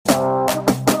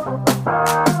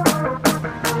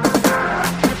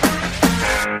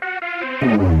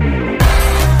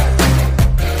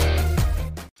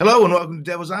Hello and welcome to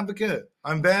Devil's Advocate.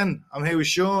 I'm Ben. I'm here with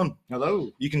Sean.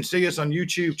 Hello. You can see us on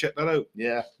YouTube. Check that out.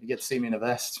 Yeah, you get to see me in a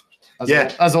vest.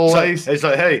 It's As always.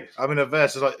 like, hey, I'm in a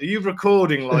vest. It's like, are you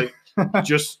recording like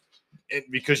just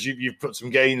because you've put some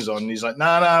gains on? And he's like, no,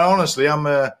 honestly, I'm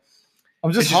just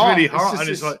it's just hot. really hot, and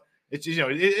it's like it's it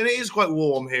is quite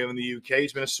warm here in the UK.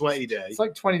 It's been a sweaty day. It's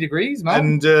like 20 degrees,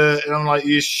 man. And I'm like,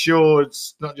 you sure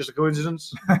it's not just a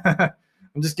coincidence?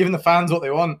 I'm just giving the fans what they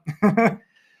want.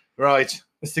 Right.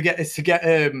 It's to get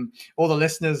all the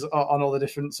listeners on all the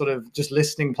different sort of just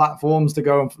listening platforms to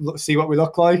go and see what we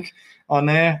look like on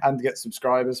there and to get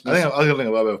subscribers. I think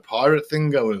about a pirate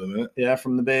thing going at the minute. Yeah,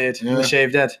 from the beard Yeah. and the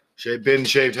shaved head.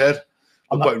 Shaved head.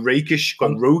 I'm quite rakish,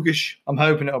 quite roguish. I'm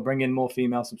hoping it'll bring in more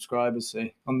female subscribers,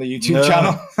 on the YouTube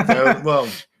channel. Well,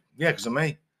 yeah, because of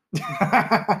me.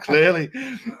 Clearly.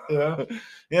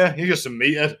 Yeah, you're just a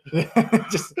meathead.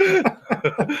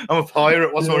 I'm a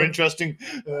pirate. What's more interesting?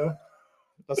 Yeah,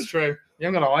 that's true. You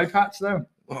haven't got an eye patch, though.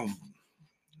 Well,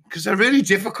 because they're really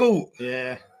difficult.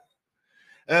 Yeah.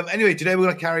 Anyway, today we're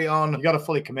going to carry on. You got to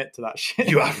fully commit to that shit.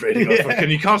 You have really got to.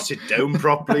 You can't sit down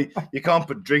properly. You can't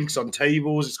put drinks on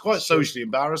tables. It's quite socially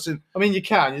embarrassing. I mean, you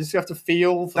can. You just have to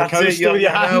feel for That's the coaster it. with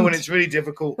your hand. And it's really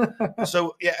difficult.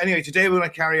 So, yeah, anyway, today we're going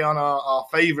to carry on our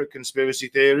favourite conspiracy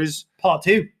theories. Part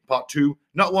 2. Part 2.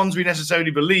 Not ones we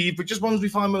necessarily believe, but just ones we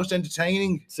find most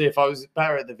entertaining. See, if I was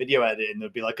better at the video editing,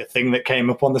 there'd be like a thing that came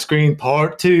up on the screen.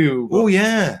 Part 2. Oh,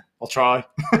 yeah. I'll try.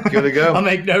 Give it a go. I'll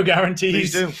make no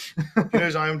guarantees. Please do.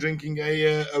 Because I am drinking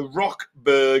a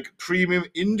Rockberg Premium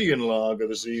Indian Lager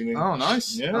this evening. Oh,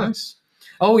 nice. Yeah. Nice.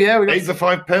 Oh, yeah. We got £8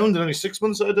 for £5 and only 6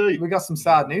 months out of date. We got some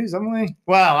sad news, haven't we?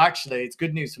 Well, actually, it's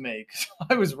good news for me because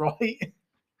I was right.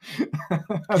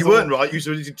 You weren't right. You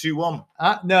said it 2-1.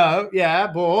 No, yeah,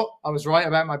 but I was right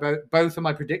about both of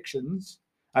my predictions.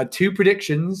 I had 2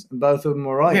 predictions, and both of them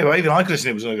were right. Yeah, but even I could have seen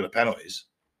it was going to go to penalties.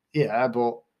 Yeah,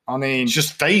 but I mean, It's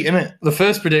just fate, isn't it? the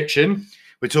first prediction.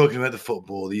 We're talking about the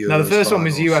football. The First one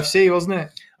was UFC, wasn't it?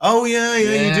 Oh yeah,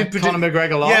 you did predict. Conor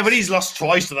McGregor lost. Yeah, but he's lost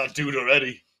twice to that dude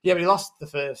already. Yeah, but he lost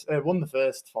won the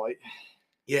first fight.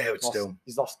 Yeah, but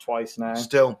He's lost twice now.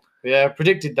 Still. But yeah,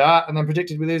 predicted that, and then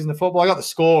predicted we're losing the football. I got the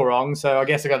score wrong, so I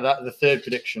guess I got the third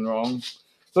prediction wrong.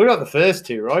 So we got the first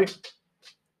 2 right.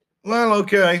 Well,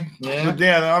 okay. Yeah. But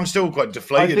yeah, I'm still quite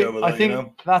deflated over that. I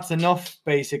think that's enough,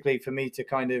 basically, for me to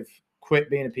kind of quit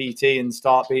being a PT and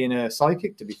start being a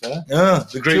psychic, to be fair. Yeah,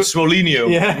 the great Swolinho.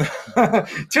 Yeah.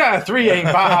 2 out of 3 ain't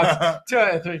bad. 2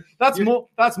 out of 3.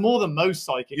 That's more than most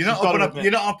psychics. You're not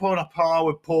up on a par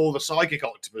with Paul the Psychic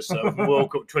Octopus though, from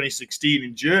World Cup 2016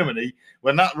 in Germany,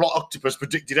 when that octopus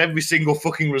predicted every single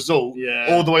fucking result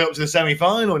all the way up to the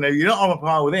semi-final. Now you're not on a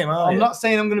par with him, are you? I'm not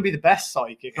saying I'm going to be the best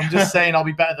psychic. I'm just saying I'll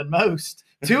be better than most.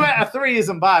 2 out of 3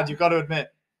 isn't bad, you've got to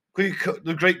admit.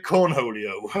 The great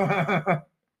Cornholio.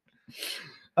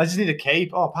 I just need a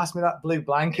cape. Oh, pass me that blue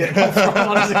blanket. I'll throw it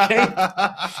on as a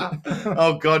cape.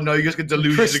 Oh, God, no. You just get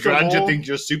delusions of grandeur, think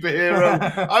you're a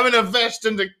superhero. I'm in a vest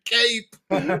and a cape.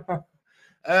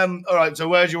 All right, so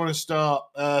where do you want to start?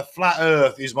 Flat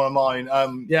Earth is my mine.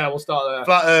 Yeah, we'll start there.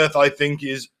 Flat Earth, I think,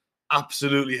 is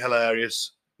absolutely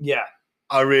hilarious. Yeah.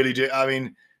 I really do. I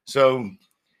mean, so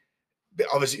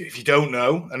obviously, if you don't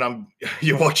know, and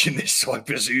you're watching this, so I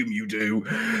presume you do.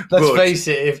 Let's face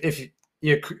it, if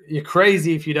you're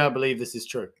crazy if you don't believe this is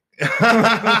true.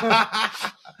 I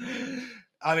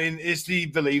mean, it's the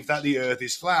belief that the Earth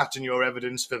is flat, and your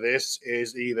evidence for this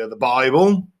is either the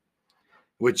Bible,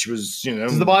 which was,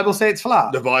 Does the Bible say it's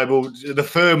flat? The Bible, the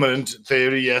firmament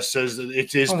theory, yes, says that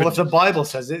it is. Oh, well, if the Bible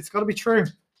says it, it's got to be true.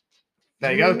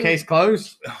 There you go. Case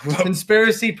closed.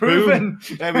 Conspiracy proven.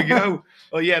 Boom. There we go.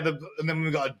 Oh yeah, and then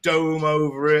we've got a dome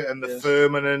over it, and the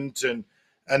firmament,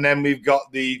 and then we've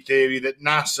got the theory that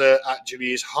NASA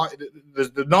actually is high.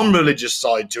 There's the non-religious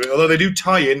side to it, although they do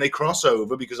tie in, they cross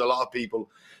over because a lot of people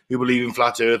who believe in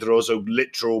flat Earth are also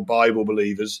literal Bible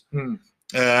believers.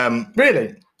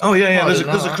 Really? Oh yeah. There's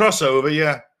a crossover.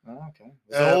 Yeah. Oh, okay.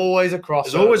 There's always a crossover.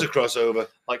 There's always a crossover.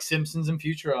 Like Simpsons and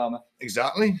Futurama.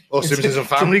 Exactly. Or Simpsons and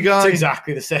Family Guy. It's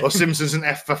exactly the same. Or Simpsons and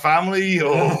F for Family.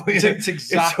 Or it's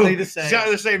exactly the same.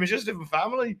 Exactly the same. It's just different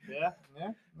family.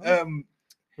 Yeah.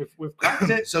 We've cracked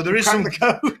it. So there is some the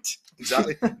code.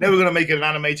 Exactly. Now we're going to make it an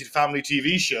animated family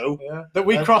TV show. Yeah. That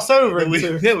we cross over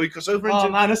into. We cross over into. Oh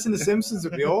man, us in the Simpsons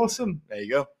would be awesome. There you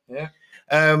go. Yeah.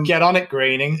 Get on it,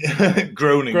 Groening.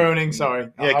 Groaning, sorry.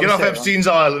 Yeah, get off Epstein's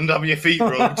Island, have your feet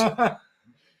rubbed.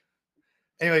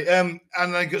 Anyway,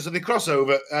 so they cross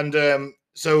over, and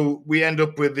so we end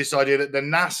up with this idea that the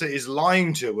NASA is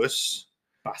lying to us.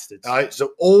 Bastards. Right,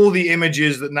 so all the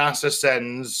images that NASA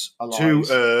sends to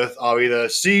Earth are either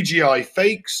CGI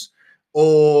fakes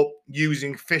or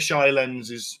using fisheye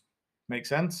lenses. Makes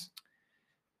sense.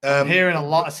 I'm hearing a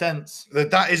lot of sense.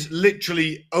 That is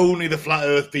literally only the flat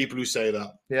Earth people who say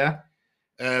that. Yeah.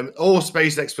 All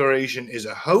space exploration is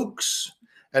a hoax,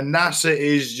 and NASA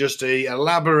is just an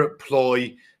elaborate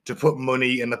ploy to put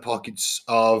money in the pockets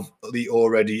of the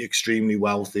already extremely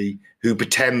wealthy who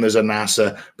pretend there's a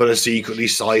NASA but are secretly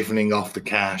siphoning off the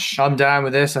cash. I'm down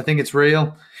with this. I think it's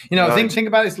real. You know, Right. think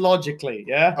about this logically,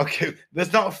 yeah? Okay,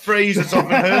 there's not a phrase that's often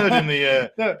heard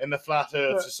in the Flat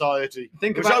Earth Society,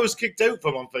 which I was kicked out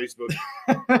from on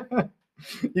Facebook.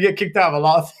 You get kicked out of a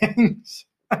lot of things.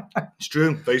 It's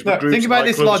true. Facebook No, groups, think about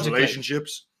this nightclubs, logically.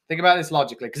 relationships. Think about this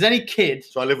logically. Because any kid...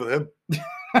 So I live with him.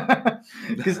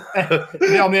 Because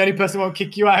I'm the only person who won't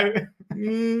kick you out.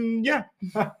 Yeah.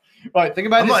 Right, think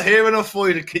about I'm this. not here enough for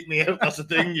you to kick me out. That's the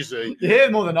thing, you see. You're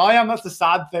here more than I am. That's the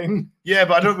sad thing. Yeah,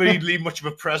 but I don't really leave much of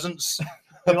a presence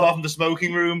apart from the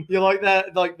smoking room. You're like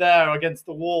there against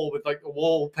the wall with like the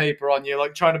wallpaper on you,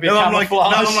 like trying to be No, I'm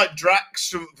camouflage. like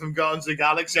Drax from Guardians of the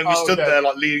Galaxy. I'm just Oh, stood okay. there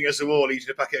like leaning against the wall,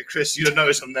 eating a packet of crisps. You don't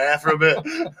notice I'm there for a bit.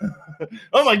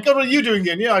 Oh my God, what are you doing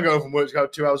again? Yeah, I got home from work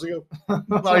about 2 hours ago.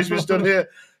 I used to be stood here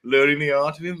learning the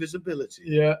art of invisibility.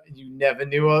 Yeah, you never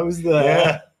knew I was there.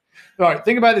 Yeah. Right,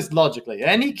 think about this logically.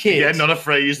 Any kid, Yeah, not a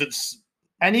phrase that's...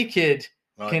 any kid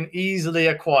Right. can easily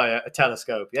acquire a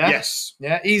telescope. Yeah. Yes.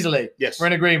 Yeah, easily. Yes. We're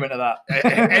in agreement of that.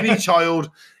 Any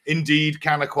child indeed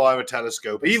can acquire a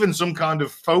telescope. Even some kind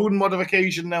of phone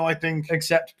modification now, I think.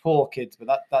 Except poor kids, but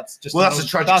that's just Well, that's a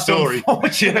tragic story.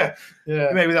 unfortunate. Yeah. Yeah.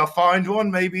 Maybe they'll find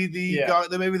one. Maybe the Yeah.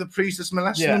 guy, maybe the priestess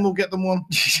molesting Yeah. them will get them one.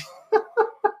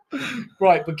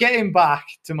 Right, but getting back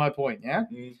to my point, yeah.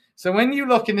 Mm. So when you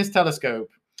look in this telescope,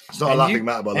 It's not a And laughing you-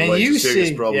 matter, by the and way. you It's a serious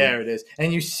see, problem. yeah, it is,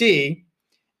 and you see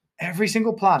every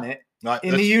single planet Right,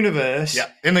 in the universe yeah,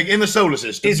 in the solar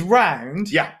system. is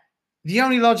round. Yeah. The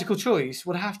only logical choice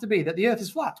would have to be that the Earth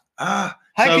is flat. Ah.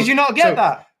 How so could you not get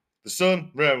that? The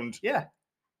sun round, Yeah.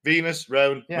 Venus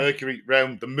round, Yeah. Mercury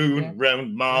round, the moon Yeah.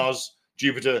 round, Mars,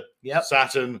 Jupiter, Yep.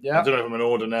 Saturn. Yep. I don't know if I'm in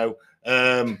order now.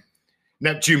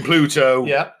 Neptune, Pluto.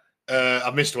 Yeah.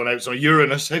 I've missed one out. So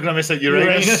Uranus. How can I miss out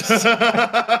Uranus?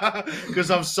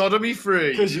 Because I'm sodomy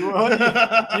free. 'Cause you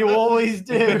always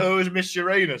do. I always miss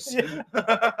Uranus.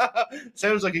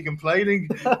 Sounds like you're complaining.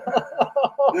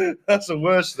 That's the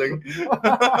worst thing.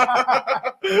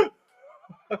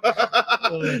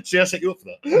 See, I set you up for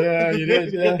that. Yeah, you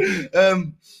did. Yeah.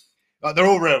 They're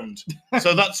all round.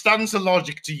 So that stands to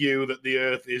logic to you that the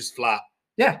Earth is flat.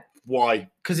 Yeah. Why?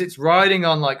 Because it's riding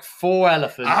on like 4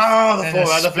 elephants. Ah, the and 4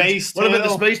 a elephants. space What about the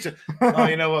turtle. space turtle? Oh,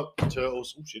 you know what?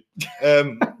 Turtles. Oh, shit.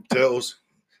 Turtles.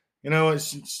 You know,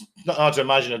 it's not hard to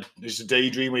imagine. It's a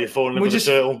daydream where you're falling in We're with a just-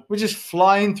 turtle. We're just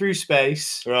flying through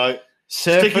space, Right.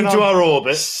 surfing Sticking on, to our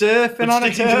orbit. surfing But on a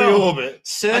sticking to the turtle, orbit.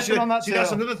 surfing Actually, on that see, that's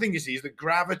turtle. another thing you see, is that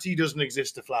gravity doesn't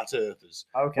exist to flat earthers.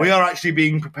 Okay. We are actually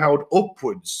being propelled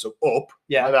upwards, so up,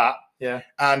 Yeah. like that. Yeah.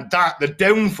 And the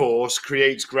downforce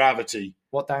creates gravity.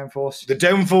 What downforce? The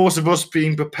downforce of us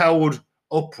being propelled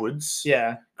upwards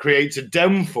Yeah. creates a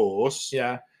downforce,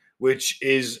 Yeah. which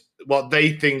is what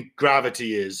they think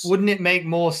gravity is. Wouldn't it make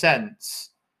more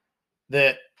sense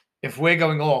that if we're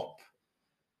going up,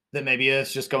 that maybe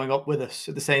Earth's just going up with us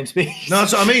at the same speed? No,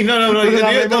 that's what I mean. No. Wouldn't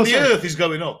that make The more sense? Earth is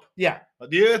going up. Yeah.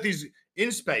 The Earth is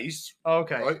in space.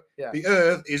 Okay. Right. Yeah. The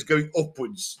Earth is going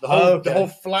upwards. The Okay. whole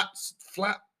flat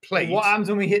plate. What happens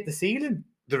when we hit the ceiling?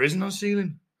 There is no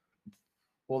ceiling.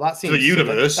 Well, that seems the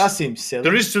universe. Silly. That seems silly.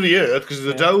 There is to the Earth because of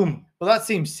the Yeah. dome. Well, that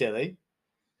seems silly.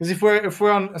 Because if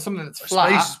we're on something that's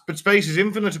flat, Space is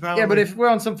infinite apparently. yeah, but if we're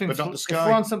on something, But not the if sky.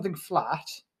 we're on something flat,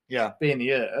 yeah, being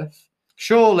the Earth,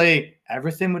 surely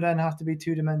everything would then have to be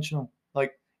 2-dimensional.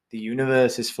 Like the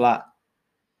universe is flat.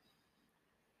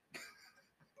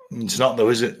 it's not though,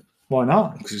 is it? Why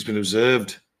not? Because it's been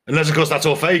observed. Unless of course that's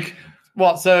all fake.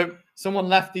 What? So someone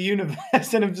left the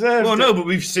universe and observed? Well, it? no, but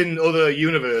we've seen other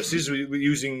universes we're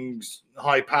using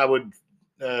high-powered.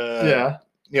 Yeah.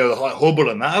 You know, like Hubble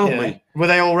and that, haven't Yeah. we? Were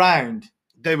they all round?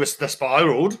 They're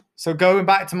spiraled. So going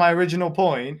back to my original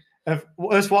point of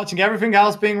us watching everything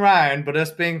else being round, but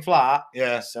us being flat,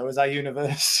 Yeah. so is our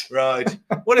universe. Right.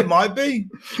 Well, it might be.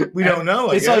 We don't know,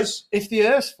 I It's like, guess. if the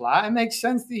Earth's flat, it makes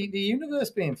sense the universe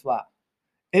being flat.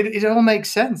 It all makes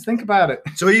sense. Think about it.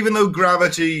 So even though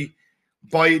gravity,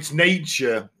 by its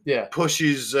nature, Yeah.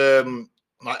 pushes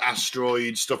like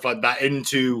asteroids, stuff like that,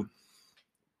 into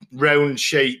round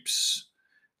shapes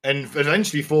and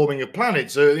eventually forming a planet.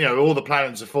 So, you know, all the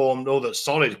planets are formed, all the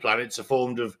solid planets are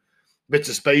formed of bits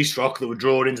of space rock that were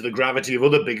drawn into the gravity of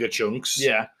other bigger chunks.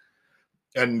 Yeah.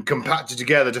 And compacted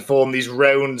together to form these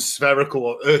round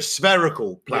spherical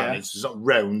planets. It's not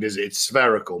round, is it? It's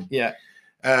spherical. Yeah.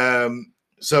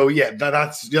 So yeah,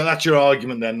 that's your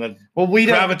argument then. That Well, we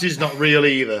don't. gravity's not real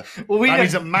either. Well, we That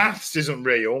means don't. that maths isn't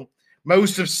real.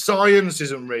 Most of science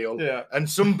isn't real. Yeah. And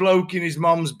some bloke in his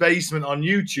mum's basement on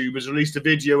YouTube has released a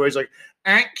video where he's like,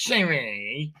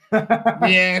 actually,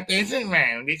 yeah, it isn't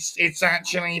round. It's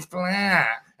actually flat.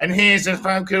 And here's a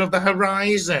photo of the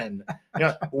horizon.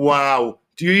 Yeah. Wow.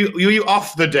 Were you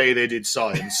off the day they did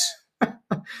science?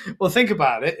 Well, think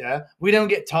about it. Yeah, we don't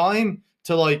get time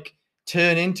to like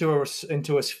turn into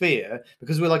a sphere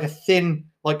because we're like a thin,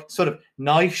 like sort of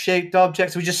knife-shaped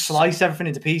object. So we just slice everything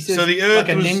into pieces. So the Earth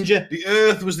like a ninja. The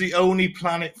Earth was the only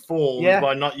planet formed Yeah.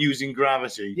 by not using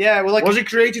gravity. Yeah, we're like. Was it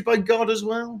created by God as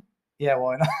well? Yeah,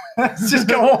 why not? Let's just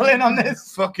go all in on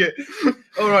this. Fuck it.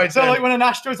 All right. So then. like when an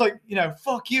asteroid's like,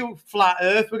 fuck you, flat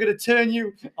Earth, we're gonna turn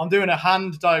you. I'm doing a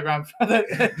hand diagram for that.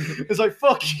 It's like,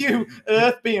 fuck you,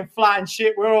 Earth being flat and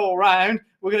shit. We're all round.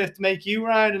 We're gonna make you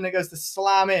round, and it goes to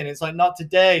slam in. It's like, not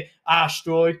today,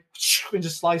 asteroid, and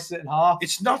just slices it in half.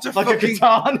 It's not a like fucking. a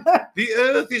katana. The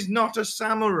Earth is not a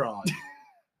samurai.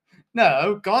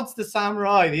 No, God's the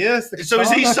samurai. The Earth's the katana. So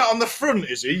is he sat on the front?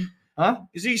 Is he? Huh?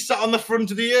 Is he sat on the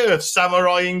front of the Earth,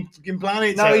 samuraiing fucking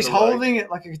planets? No, out he's of the way? holding it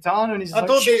like a katana, and he's. I like,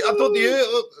 thought the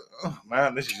Earth. Oh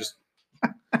man, this is just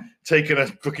taking a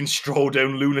fucking stroll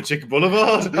down Lunatic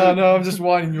Boulevard. Oh no, I'm just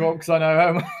winding you up because I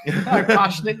know how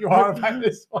passionate you are about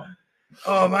this one.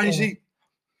 Oh man, you see.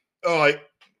 All right,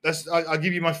 I'll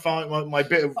give you my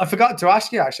bit of. I forgot to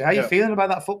ask you actually, how you Yeah. feeling about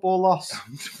that football loss?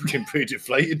 I'm fucking pretty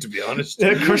deflated, to be honest.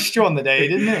 It crushed you on the day,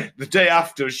 didn't it? The day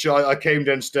after, I came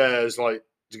downstairs like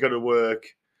to go to work.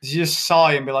 Did you just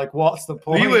sigh and be like, "What's the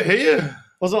point?" You were here.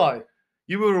 Was I?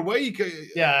 You were awake.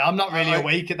 Yeah, I'm not really I-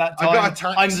 awake at that I time. got a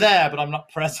taxi. I'm there, but I'm not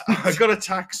present. I got a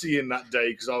taxi in that day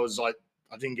because I was like,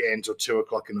 I didn't get in until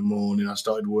 2:00 in the morning. I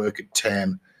started work at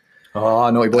 10. Oh,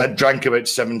 no, I drank about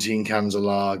 17 cans of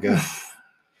lager.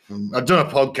 I'd done a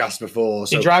podcast before.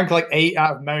 So You drank like 8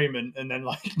 out of merriment and then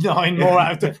like 9 more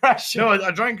out of depression. no,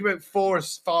 I drank about 4 or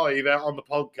 5 out on the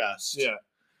podcast. Yeah.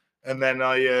 And then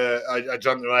I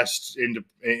drank the rest in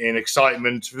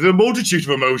excitement, with a multitude of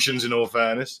emotions, in all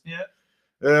fairness. Yeah.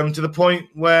 To the point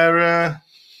where,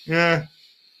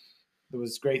 There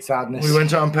was great sadness. we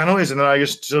went out on penalties, and then I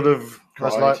just sort of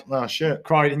was Cried. like, oh shit.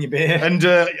 Cried in your beer. And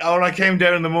when I came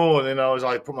down in the morning, I was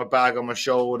like, put my bag on my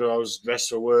shoulder. I was dressed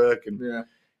for work, and Yeah.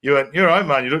 you went, "You're right,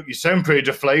 man. You sound pretty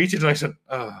deflated." And I said,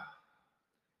 "Oh,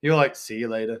 You were like, "See you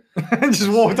later," and just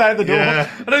walked out the door. Yeah.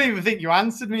 I don't even think you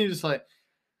answered me. You're just like,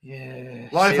 "Yeah."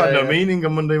 life see you had no later." meaning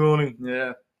on Monday morning."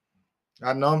 Yeah.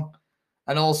 Had none.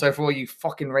 And also for all you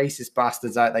fucking racist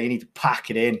bastards out there, you need to pack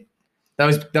it in.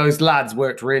 Those lads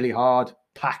worked really hard.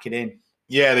 Pack it in.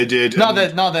 Yeah, they did. Not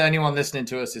that anyone listening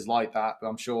to us is like that,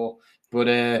 I'm sure. But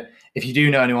if you do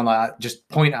know anyone like that, just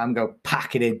point at them and go,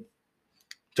 pack it in.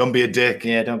 Don't be a dick.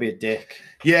 Yeah, don't be a dick.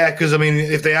 Yeah, because I mean,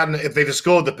 if they'd have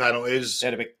scored the penalties, They'd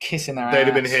have been kissing their ass. they'd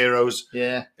have been heroes.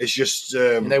 Yeah. It's just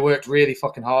And they worked really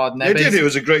fucking hard. And they did. It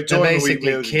was a great they're tournament.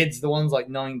 basically kids. The one's like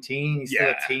 19. He's still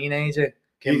Yeah. a teenager.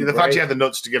 The fact you had the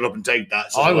nuts to get up and take that.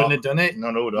 I wouldn't have done it.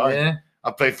 No, would I? Yeah. I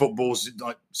played football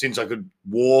since I could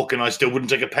walk, and I still wouldn't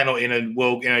take a penalty in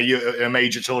a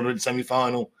major tournament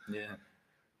semi-final. Yeah.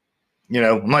 You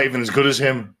know, I'm not even as good as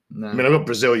him. No. I mean, I've got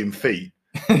Brazilian feet.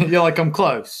 You're like, I'm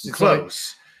close. It's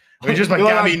Close. I mean, just my You're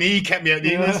like- gammy knee kept me at the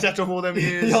Yeah. England set up all them Like,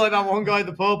 years. you're like that one guy at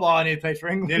the pub. Oh, I need to pay for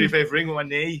England. Nearly paid for England with my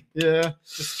knee. Yeah.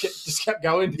 Just kept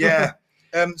going. Yeah.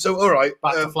 So, all right.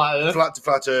 Back to flat Earth.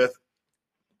 Flat Earth.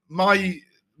 My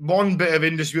one bit of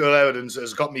indisputable evidence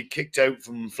has got me kicked out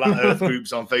from Flat Earth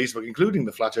groups on Facebook, including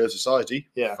the Flat Earth Society.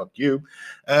 Yeah. Fuck you.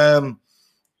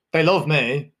 They love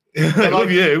me. I love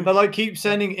you. They like keep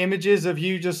sending images of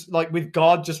you just like with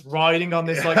God just riding on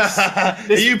this like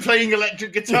Are you playing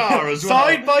electric guitar as well?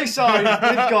 side by side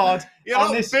with God You're on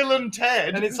not this, Bill and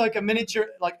Ted. and it's like a miniature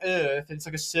like Earth. And it's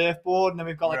like a surfboard, and then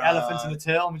we've got like Right. elephants and a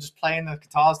turtle, and we're just playing the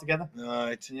guitars together.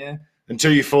 Right. Yeah.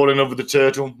 Until you fall in love with the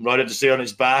turtle, ride it to see on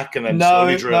its back, and then No,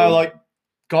 slowly drill. no, like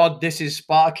God, this is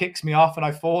Sparta kicks me off, and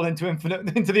I fall into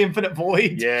the infinite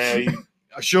void. Yeah.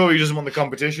 I'm sure he doesn't want the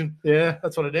competition. Yeah,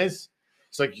 that's what it is.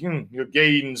 It's like, your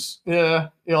gains. Yeah,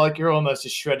 you're almost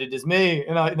as shredded as me,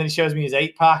 and then he shows me his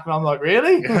 8-pack, and I'm like,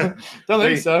 really? Don't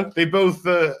think so. They both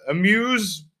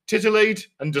amuse, titillate,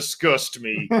 and disgust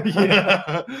me.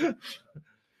 Yeah. Then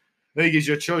he gives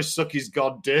you a choice: suck his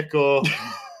god dick or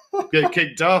get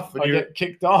kicked off, I get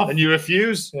kicked off. and you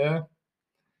refuse. Yeah.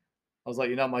 I was like,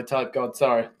 you're not my type, God.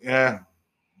 Sorry. Yeah.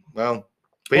 Well,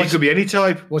 but he What's- could be any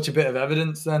type. What's your bit of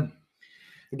evidence then?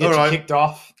 To get All you right. kicked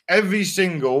off. Every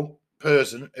single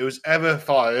person who's ever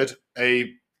fired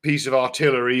a piece of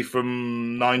artillery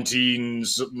from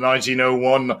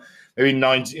 1901. maybe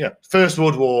 90, First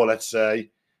World War, let's say,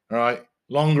 right?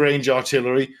 Long-range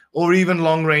artillery or even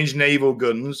long-range naval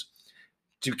guns,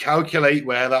 to calculate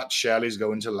where that shell is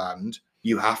going to land,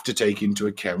 you have to take into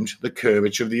account the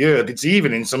curvature of the Earth. It's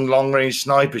even in some long-range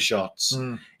sniper shots.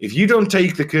 If you don't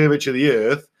take the curvature of the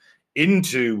Earth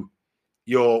into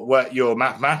your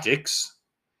mathematics,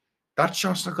 that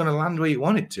shot's not going to land where you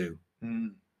want it to.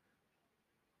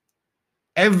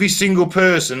 Every single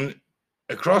person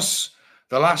across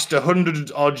the last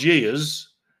 100 odd years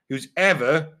who's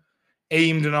ever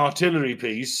aimed an artillery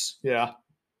piece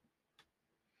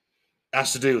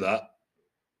has to do that.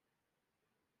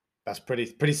 That's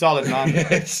pretty solid, man.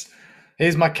 Yes.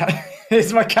 Here's my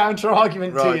counter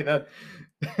argument to you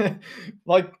then.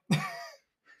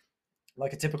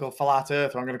 like a typical flat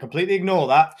earther, I'm going to completely ignore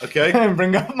that. Okay. And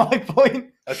bring up my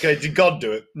point. Okay, did God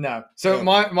do it? No. So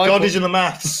my God is in the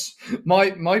maths.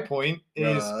 My point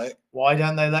is, why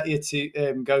don't they let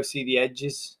you go see the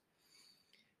edges?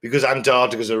 Because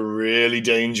Antarctica is a really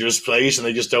dangerous place and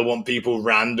they just don't want people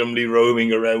randomly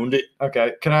roaming around it.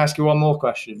 Okay, can I ask you one more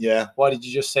question? Yeah. Why did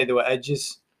you just say there were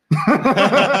edges?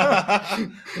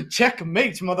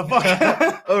 Checkmate,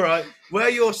 motherfucker. All right. Where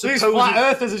you're supposed These flat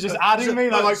earthers are just adding me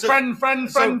like friend.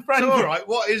 So all right,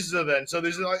 what is there then? So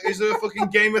is there a fucking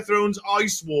Game of Thrones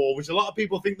ice war, which a lot of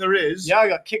people think there is? Yeah, I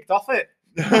got kicked off it.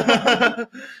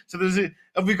 So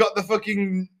have we got the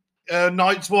fucking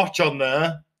Night's Watch on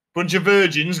there? Bunch of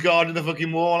virgins guarding the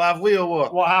fucking wall, have we, or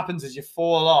what? What happens is you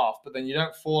fall off, but then you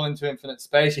don't fall into infinite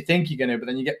space. You think you're going to, but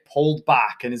then you get pulled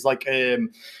back, and it's like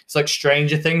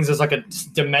Stranger Things. There's like a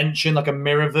dimension, like a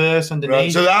mirrorverse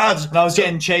underneath. Right, so I was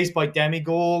getting chased by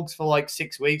demigorgs for like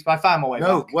 6 weeks, but I found my way back.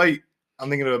 No, wait. I'm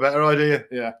thinking of a better idea.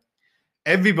 Yeah.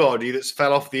 Everybody that's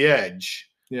fell off the edge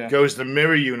goes to the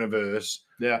mirror universe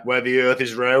where the Earth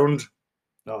is round.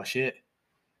 Oh, shit.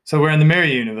 So we're in the mirror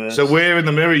universe. So we're in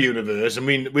the mirror universe, and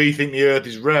we think the Earth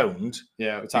is round.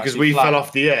 Yeah, it's because we fell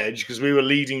off the edge because we were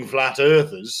leading flat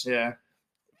earthers. Yeah,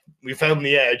 we found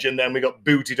the edge, and then we got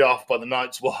booted off by the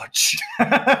Night's Watch. They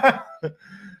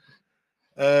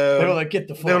were like, "Get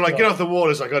the fuck!" They were like, "Get off the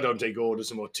wall." It's like, I don't take orders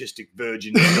from autistic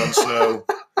virgin Jon Snow,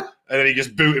 and then he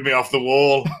just booted me off the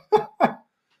wall.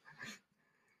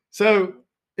 So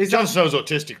Jon Snow's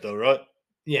autistic, though, right?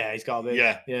 Yeah, he's got to be.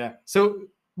 Yeah. So.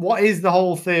 What is the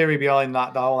whole theory behind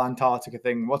that, the whole Antarctica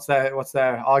thing? What's their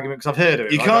argument? Because I've heard of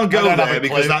it. You can't go there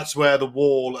because that's where the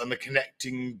wall and the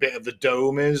connecting bit of the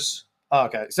dome is. Oh,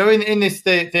 okay. So in this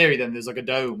theory, then, there's like a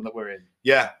dome that we're in.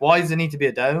 Yeah. Why does there need to be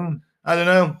a dome? I don't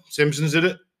know. Simpsons did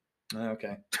it.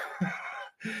 Okay.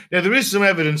 Yeah, there is some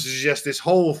evidence to suggest this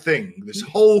whole thing, this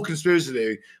whole conspiracy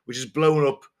theory, which has blown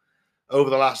up over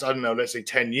the last, I don't know, let's say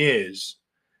 10 years,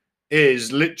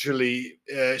 is literally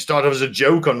started off as a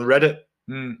joke on Reddit.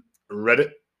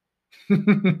 Reddit.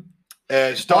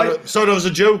 Started off as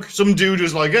a joke. Some dude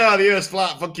was like, the Earth's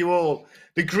flat, fuck you all.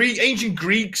 The ancient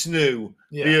Greeks knew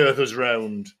the Earth was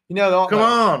round. You know what? Come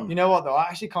on. You know what, though? I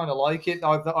actually kind of like it.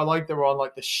 I like they're on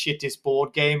like the shittest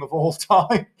board game of all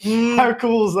time. How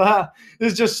cool is that?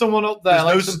 There's just someone up there.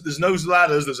 There's no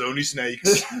ladders, there's only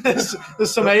snakes. there's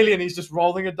some alien, he's just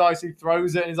rolling a dice, he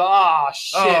throws it, and he's like,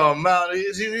 shit. Oh, man.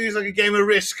 It's like a game of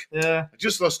Risk. Yeah. I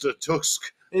just lost a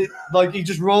tusk. He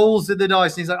just rolls the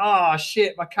dice and he's like,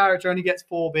 shit, my character only gets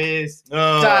 4 beers.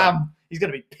 Oh. Damn, he's going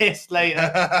to be pissed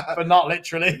later, but not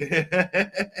literally.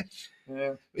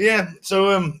 Yeah.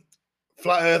 So,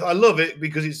 Flat Earth, I love it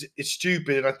because it's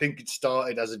stupid and I think it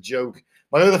started as a joke.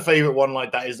 My other favourite one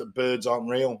like that is that birds aren't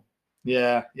real.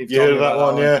 Yeah. You heard of that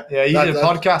one, yeah? Yeah, you did a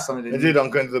podcast on it, didn't you? I did on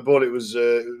Going to the Bull. It was,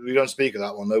 we don't speak of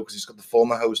that one though because it's got the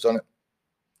former host on it.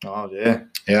 Oh,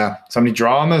 dear. Yeah. So many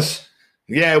dramas.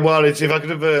 Yeah, well, if I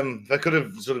could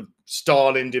have sort of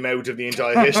Stalined him out of the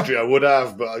entire history, I would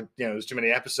have, but there's too many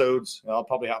episodes. Well, it'll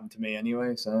probably happen to me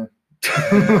anyway. So,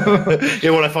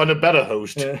 when I find a better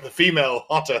host, a female,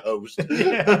 hotter host.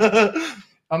 Yeah.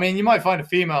 I mean, you might find a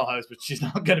female host, but she's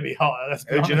not going to be hot.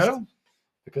 How do you know?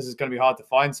 Because it's going to be hard to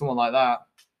find someone like that.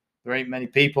 There ain't many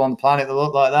people on the planet that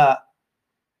look like that.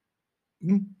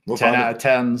 We'll 10 out of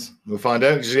 10s. We'll find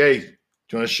out. Hey, do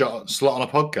you want a slot on a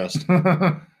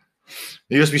podcast?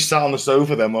 You just be sat on the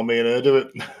sofa then while me and her do it.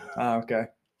 Okay.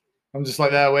 I'm just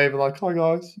like there waving like, hi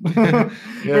guys.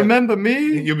 Remember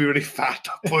me? You'll be really fat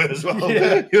at that point as well.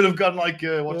 You'll have gone like,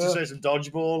 some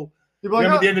dodgeball. You'd be like,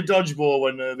 Remember "Oh." at the end of Dodgeball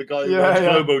when the guy who Yeah, runs yeah.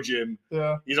 Globo Gym,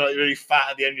 Yeah. he's like really fat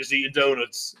at the end, just eating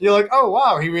donuts. You're like, oh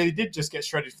wow, he really did just get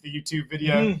shredded for the YouTube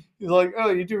video. Mhm. He's like, oh,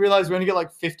 you do realize we only get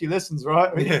like 50 listens,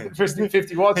 right? Yeah.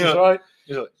 50 watches, Yeah. right?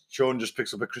 He's like, Sean just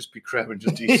picks up a Krispy Kreme and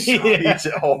just eats, Yeah. eats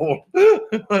it whole.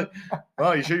 Like,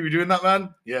 oh, you sure you be doing that,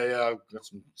 man? Yeah, I've got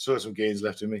some gains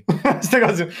left in me. I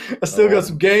still got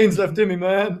some gains left in me,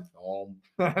 man.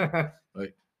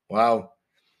 Wow.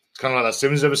 It's kind of like that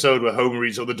Simpsons episode where Homer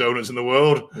eats all the donuts in the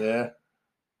world. Yeah.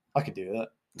 I could do that.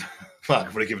 Fuck,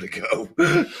 I'm going to give it a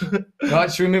go.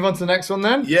 Right, should we move on to the next one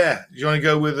then? Yeah. Do you want to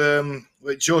go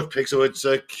with George picks, so it's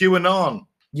QAnon?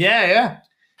 Yeah.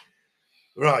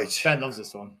 Right. Ben loves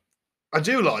this one. I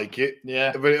do like it,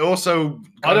 Yeah. but it also...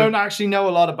 I don't actually know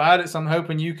a lot about it, so I'm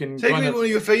hoping you can Take kind me of... one of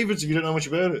your favourites if you don't know much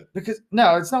about it. Because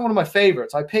no, it's not one of my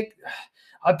favorites. I picked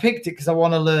it because I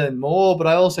want to learn more, but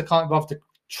I also can't go off to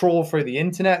trawl through the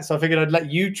internet, so I figured I'd let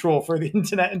you trawl through the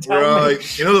internet and tell me.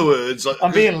 Right. In other words... Like,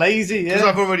 I'm being lazy, Because yeah.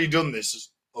 I've already done this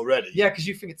already. Yeah, because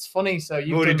you think it's funny, so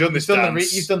you've already done this you've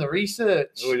dance. done the research.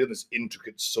 I've already done this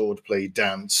intricate swordplay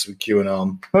dance with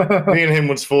QAnon. Me and him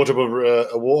once fought over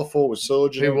a waterfall with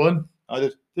swords. Who won? I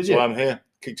did. Did So you? I'm here.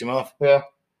 Kicked him off. Yeah.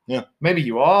 Yeah. Maybe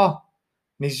you are.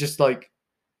 And he's just like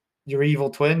your evil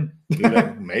twin.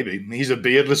 Yeah, maybe. He's a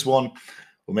beardless one.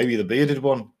 Or maybe the bearded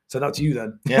one. So that's you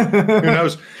then. Yeah. Who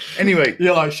knows? Anyway.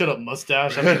 You're like, shut up,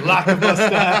 mustache. I mean, lack of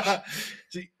mustache.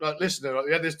 See, like, listen,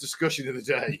 we had this discussion the other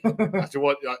day after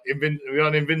what we had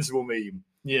an Invincible meme.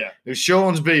 Yeah. Now,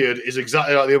 Sean's beard is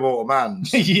exactly like the Immortal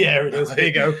Man's. Yeah, it is. There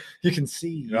you go. You can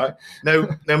see. Right?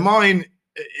 Now mine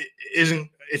isn't.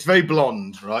 It's very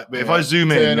blonde, right? But if Yeah. I zoom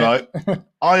Turn in, it. right,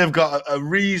 I have got a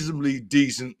reasonably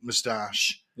decent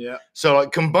moustache. Yeah. So,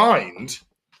 like, combined,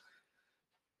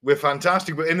 we're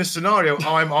fantastic. But in this scenario,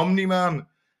 I'm Omni-Man.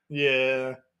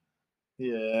 Yeah.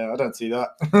 Yeah, I don't see that.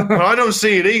 Well, I don't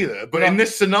see it either. But No. in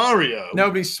this scenario,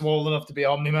 Nobody's swole enough to be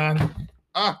Omni-Man.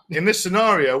 in this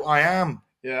scenario, I am.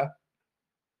 Yeah.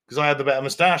 Because I had the better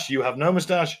moustache. You have no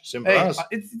moustache. Simple Hey, as.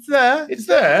 it's there. It's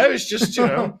there. It's just,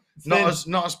 It's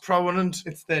thin. not as prominent.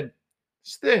 It's thin.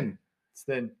 It's thin. It's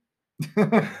thin.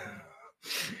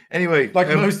 Anyway. Like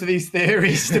most of these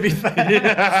theories, to be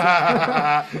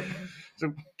fair.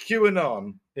 So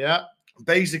QAnon Yeah.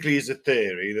 basically is a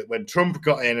theory that when Trump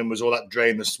got in and was all that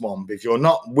drain the swamp, if you're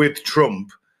not with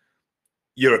Trump,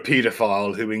 you're a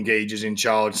paedophile who engages in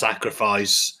child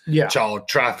sacrifice, Yeah. child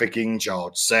trafficking,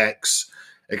 child sex,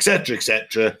 etc.,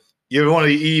 etc. You're one of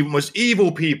the most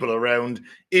evil people around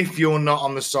if you're not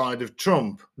on the side of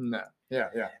Trump. No. Yeah.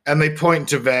 And they point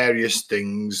to various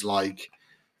things like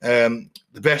the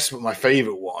best, my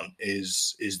favorite one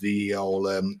is the old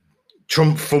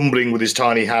Trump fumbling with his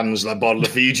tiny hands like a bottle of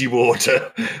Fiji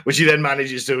water, which he then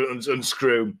manages to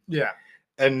unscrew Yeah.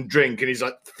 and drink. And he's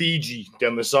like, Fiji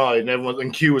down the side.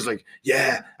 And Q was like,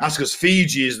 yeah, that's because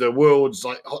Fiji is the world's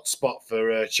like hotspot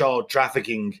for child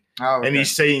trafficking. Oh, okay. And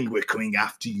he's saying, we're coming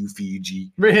after you,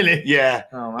 Fiji. really? Yeah.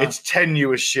 Oh, wow. It's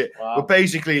tenuous shit. Wow. But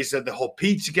basically, he said the whole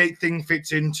Pizzagate thing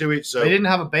fits into it. So They didn't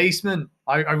have a basement.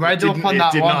 I read it up on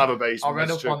that did one. not have a basement. I read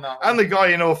that's up true. on that one. And the guy,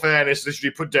 in all fairness,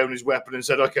 literally put down his weapon and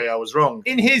said, okay, I was wrong.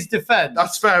 In his defense,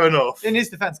 That's fair enough. in his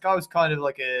defense, guy was kind of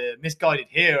like a misguided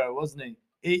hero, wasn't he?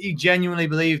 He genuinely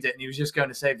believed it, and he was just going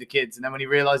to save the kids. And then when he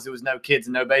realized there was no kids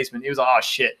and no basement, he was like, "Oh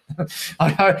shit,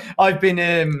 I've been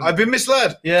I've been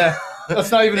misled. yeah, that's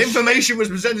not even Information was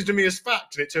presented to me as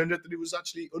fact, and it turned out that it was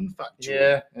actually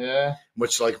unfactual. yeah.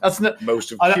 Much like That's not.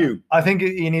 most of I Q. I think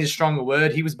you need a stronger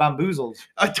word. He was bamboozled.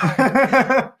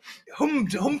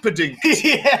 Humperdinck.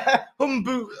 Yeah,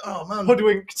 Oh, man.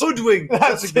 hoodwinked. Hoodwinked.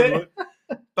 That's a That's good it.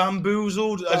 word.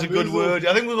 Bamboozled. That's a good Bamboozled. word.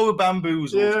 I think we'll go with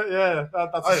bamboozled. Yeah.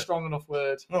 That's I- a strong enough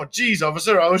word. Oh, geez,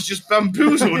 officer, I was just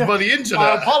bamboozled by the internet.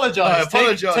 I apologize. I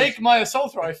apologise. Take my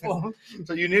assault rifle.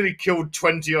 So you nearly killed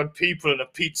 20-odd people in a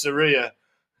pizzeria.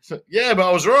 So, yeah, but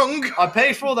I was wrong. I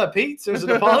paid for all their pizza as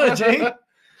an apology.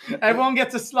 Everyone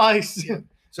gets a slice.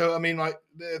 So, I mean, like,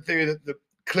 the theory that the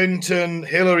Clinton,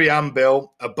 Hillary and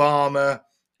Bill, Obama,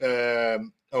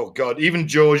 even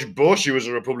George Bush, who was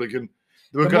a Republican,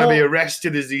 they were The going to be more-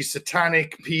 arrested as these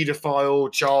satanic,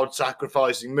 paedophile,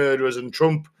 child-sacrificing murderers, and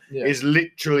Trump Yeah. is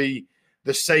literally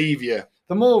the savior.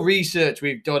 The more research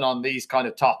we've done on these kind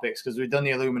of topics, because we've done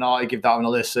the Illuminati, give that one a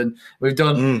listen. We've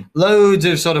done loads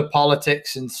of sort of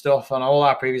politics and stuff on all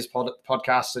our previous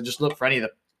podcasts. So just look for any of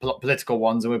the political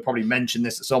ones, and we'll probably mention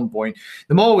this at some point.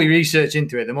 The more we research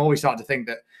into it, the more we start to think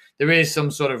that there is some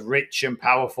sort of rich and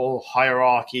powerful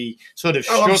hierarchy sort of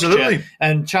structure. Absolutely.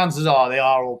 And chances are they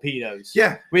are all pedos.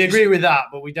 Yeah. We agree with that,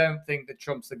 but we don't think that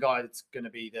Trump's the guy that's going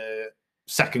to be the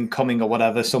second coming or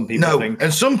whatever. Some people think,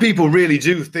 and some people really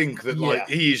do think that like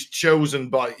Yeah. he was chosen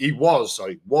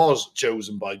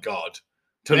by God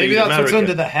to maybe lead that's America. what's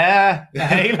under the hair, the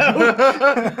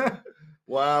halo.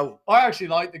 Wow. I actually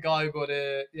like the guy, but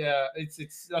yeah,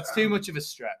 that's too much of a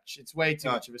stretch. It's way too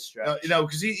much of a stretch.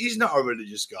 Because he's not a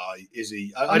religious guy, is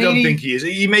he? I mean, don't think he is.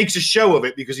 He makes a show of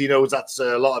it because he knows that's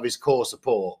a lot of his core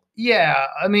support. Yeah,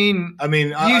 I mean,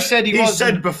 you said he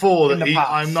said before that in the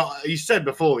past. I'm not. He said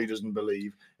before he doesn't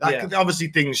believe. Yeah. Obviously,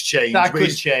 things change. That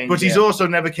could change. But he's also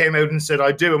never came out and said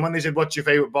I do. And when they said, "What's your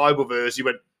favorite Bible verse?" he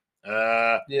went,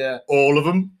 yeah, all of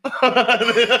them.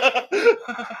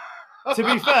 To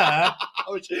be fair,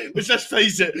 which let's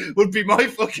face it, would be my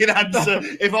fucking answer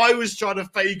if I was trying to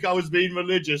fake I was being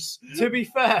religious. To be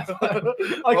fair,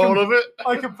 all of it.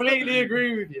 I completely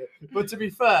agree with you. But to be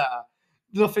fair,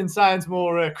 nothing sounds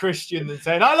more Christian than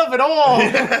saying I love it all.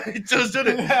 Yeah, it does,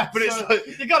 doesn't it? Yeah, but so it's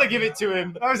like, you got to give it to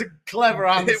him. That was a clever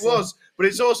answer. It was, but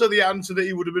it's also the answer that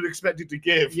he would have been expected to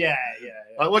give. Yeah.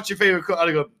 Like, what's your favorite cut?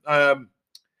 I go,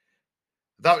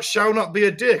 thou shalt not be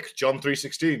a dick, John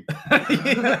 3:16.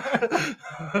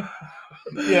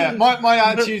 Yeah, my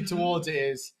attitude towards it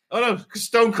is, oh no, because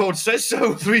Stone Cold says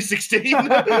so.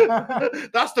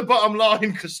 3:16. That's the bottom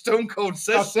line. Because Stone Cold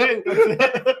says that's so.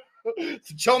 it.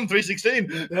 John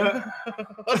 3:16. Yeah.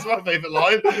 That's my favorite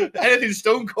line. Anything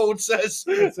Stone Cold says.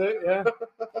 That's it. Yeah.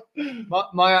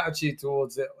 My attitude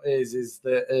towards it is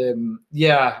that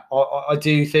I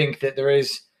do think that there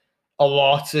is a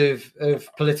lot of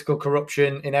political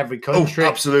corruption in every country. Oh,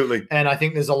 absolutely. And I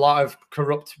think there's a lot of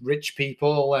corrupt rich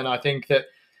people. And I think that,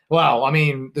 well, I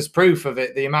mean, there's proof of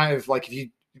it. The amount of, like, if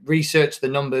you research the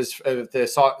numbers of the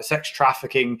sex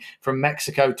trafficking from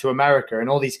Mexico to America, and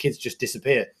all these kids just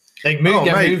disappear. They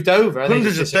moved over. And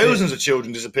hundreds of thousands of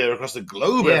children disappear across the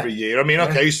globe every year. I mean,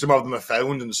 okay, some of them are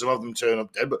found and some of them turn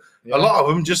up dead, but a lot of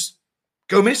them just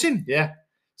go missing. Yeah.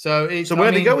 So where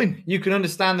are they going? You can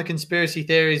understand the conspiracy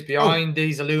theories behind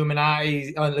these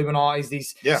Illuminatis,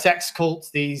 these sex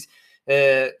cults, these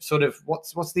sort of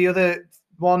what's the other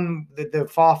one, the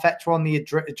far-fetched one, the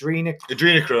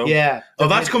adrenochrome. Yeah.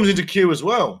 That comes into queue as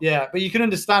well. Yeah, but you can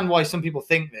understand why some people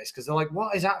think this, because they're like,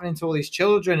 what is happening to all these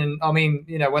children? And I mean,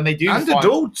 when they do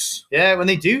adults. Yeah, when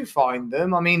they do find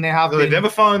them, I mean, they have. They never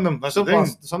find them. That's the thing.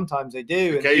 Sometimes they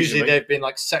do. And usually they've been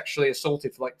like sexually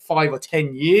assaulted for like 5 or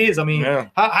 10 years. I mean,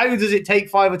 how does it take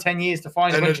 5 or 10 years to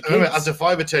find a bunch of kids? After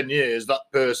 5 or 10 years, that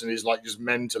person is like just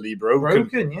mentally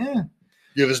broken. Yeah.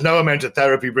 Yeah, there's no amount of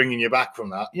therapy bringing you back from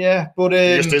that. Yeah, but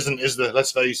it just isn't, is there?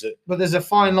 Let's face it. But there's a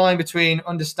fine line between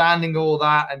understanding all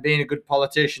that and being a good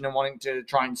politician and wanting to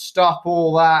try and stop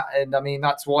all that. And I mean,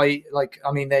 that's why,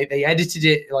 they edited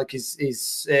it like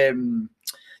his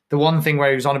the one thing where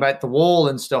he was on about the wall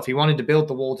and stuff. He wanted to build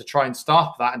the wall to try and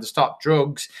stop that and to stop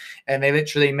drugs. And they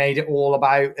literally made it all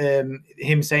about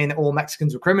him saying that all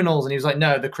Mexicans were criminals. And he was like,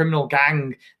 no, the criminal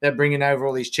gang, they're bringing over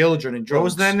all these children and drugs. What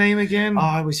was their name again? Oh,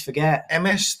 I always forget.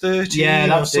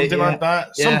 MS-13 or something like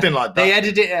that. Yeah. Something like that. They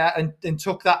edited it and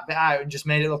took that bit out and just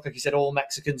made it look like he said all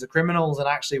Mexicans are criminals. And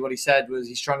actually what he said was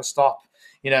he's trying to stop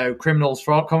criminals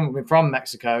coming from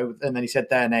Mexico, and then he said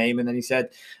their name, and then he said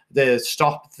to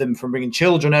stop them from bringing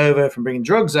children over, from bringing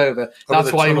drugs over.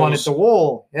 That's why he wanted the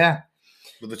wall. Yeah.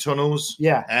 With the tunnels,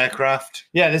 aircraft.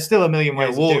 Yeah, there's still a million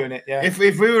ways of doing it. Yeah. If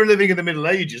we were living in the Middle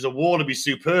Ages, a wall would be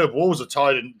superb. Walls are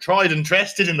tried and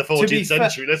tested in the 14th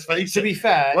century. Let's face it. To be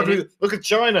fair, look at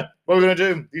China. What are we going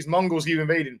to do? These Mongols keep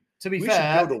invading. To be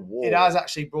fair, it has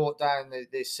actually brought down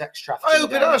the sex trafficking. I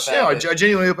hope it has. Yeah, I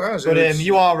genuinely hope it has. But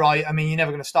you are right. I mean, you're never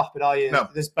going to stop it, are you? No.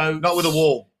 There's boats. Not with a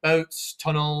wall. Boats,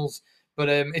 tunnels. But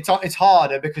it's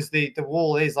harder because the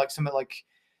wall is like something like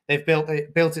they've built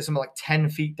it something like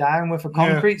 10 feet down with a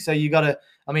concrete. So you got to.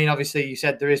 I mean, obviously, you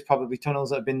said there is probably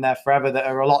tunnels that have been there forever that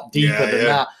are a lot deeper than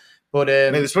that. But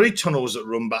there's probably tunnels that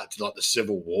run back to like the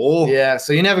Civil War. Yeah,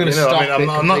 so you're never going to stop. I mean,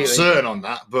 I'm not certain on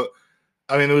that, but.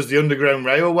 I mean, there was the Underground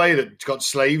Railway that got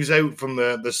slaves out from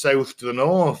the south to the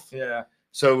north. Yeah.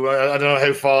 So I don't know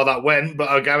how far that went, but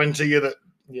I guarantee you that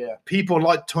people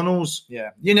like tunnels. Yeah.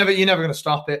 You're never going to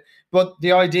stop it. But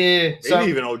the idea... Maybe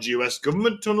even old US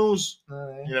government tunnels.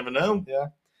 You never know. Yeah.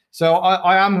 So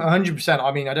I am 100%.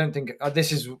 I mean, I don't think...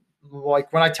 this is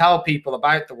like when I tell people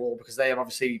about the wall, because they have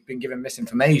obviously been given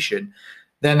misinformation,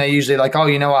 then they're usually like, oh,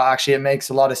 you know what? Actually, it makes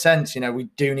a lot of sense. We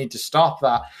do need to stop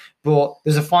that. But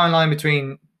there's a fine line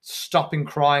between stopping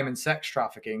crime and sex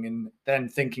trafficking and then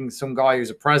thinking some guy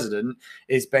who's a president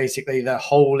is basically the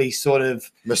holy sort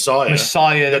of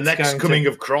Messiah, the next coming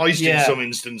of Christ in some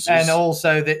instances. And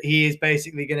also that he is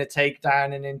basically going to take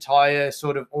down an entire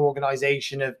sort of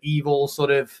organization of evil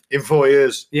sort of... In 4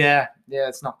 years. Yeah,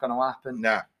 it's not going to happen.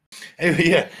 Nah. Anyway,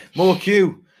 yeah, more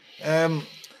Q. So,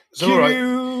 all right.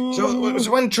 Q.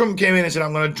 So when Trump came in and said,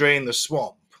 "I'm going to drain the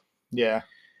swamp," Yeah.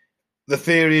 the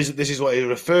theory is that this is what he's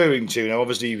referring to. Now,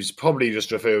 obviously, he was probably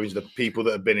just referring to the people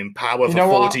that have been in power for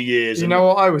 40 years. You know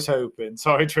what I was hoping?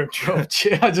 Sorry to interrupt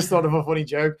you. I just thought of a funny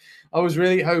joke. I was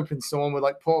really hoping someone would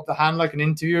like put up the hand like an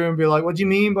interviewer and be like, "What do you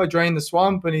mean by drain the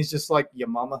swamp?" And he's just like, "Your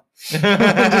mama." Just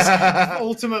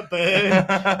ultimate burn.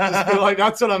 Just be like,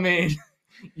 "That's what I mean."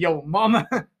 Yo, mama.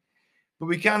 But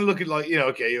we can look at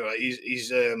okay, you're right.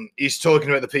 He's talking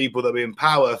about the people that have been in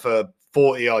power for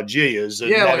 40 odd years. And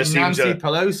Yeah, never like seems Nancy to,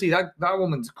 Pelosi. That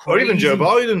woman's crazy. or even Joe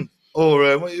Biden, or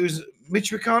it was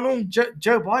Mitch McConnell.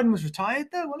 Joe Biden was retired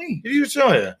though, wasn't he? Did he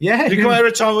retire? Yeah. Did he come out of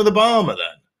retirement with Obama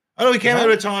then? I know he came out of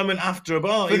retirement after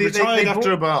Obama. He retired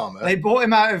after Obama. They bought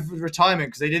him out of retirement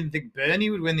because they didn't think Bernie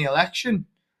would win the election,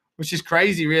 which is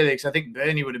crazy, really, because I think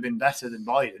Bernie would have been better than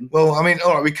Biden. Well, I mean,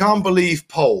 all right, we can't believe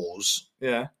polls.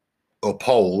 Yeah. Or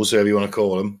polls, whatever you want to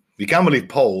call them. We can believe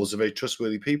polls are very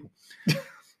trustworthy people.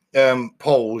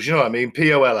 Polls, you know what I mean?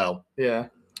 POLL. Yeah.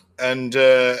 And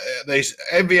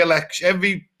every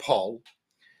poll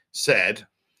said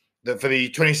that for the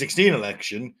 2016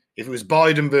 election, if it was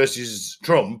Biden versus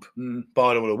Trump,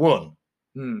 Biden would have won.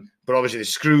 But obviously they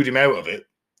screwed him out of it.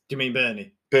 Do you mean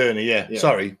Bernie? Bernie, yeah.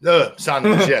 Sorry.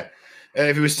 Sanders, yeah.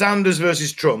 If it was Sanders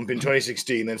versus Trump in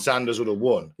 2016, then Sanders would have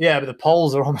won. Yeah, but the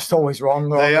polls are almost always wrong.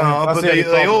 They are, but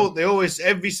they always,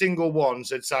 every single one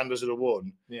said Sanders would have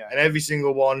won. Yeah. And every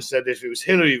single one said if it was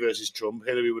Hillary versus Trump,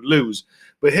 Hillary would lose.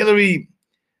 But Hillary...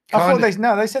 they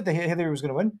said that Hillary was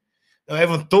going to win. No,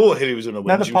 everyone thought Hillary was going to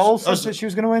win. No, the polls said she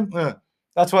was going to win. Yeah.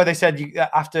 That's why they said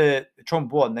after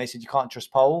Trump won, they said you can't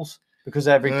trust polls because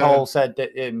every poll said that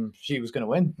she was going to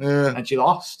win and she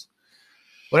lost.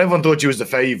 Well, everyone thought she was the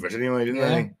favourite anyway, didn't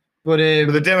they? But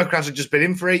the Democrats have just been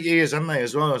in for 8 years, haven't they,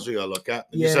 as well, as we got to look at.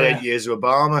 You said 8 years of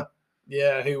Obama.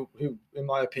 Yeah, who, in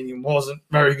my opinion, wasn't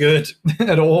very good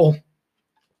at all.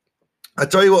 I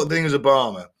tell you what the thing is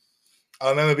Obama. I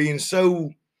remember being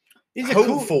so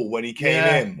hopeful when he came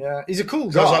in. Yeah, he's a cool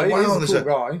guy. I was like, wow, he's a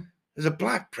cool guy. There's a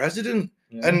black president.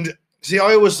 Yeah. And see,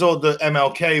 I always thought that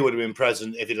MLK would have been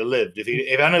president if he'd have lived.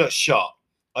 If Anna got shot,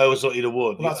 I always thought he'd have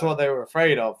won. Well, that's what they were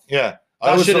afraid of. Yeah.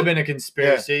 That should have been a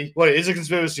conspiracy. Yeah. Well, it is a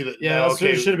conspiracy. That that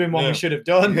should have been what we should have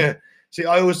done. Yeah. See,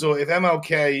 I always thought if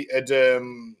MLK had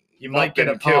you might get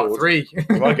a part 3.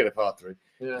 You might get a part 3.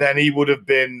 Yeah. Then he would have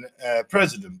been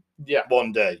president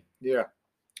one day. Yeah.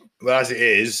 But as it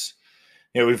is,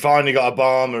 we finally got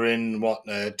Obama in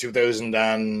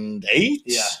 2008?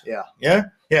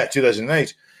 Yeah,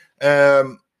 2008.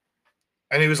 And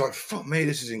he was like, fuck me,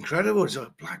 this is incredible. It's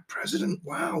a black president.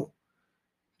 Wow.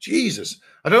 Jesus.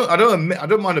 I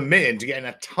don't mind admitting to getting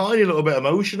a tiny little bit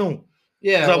emotional.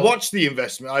 Yeah. I watched the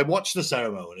investment. I watched the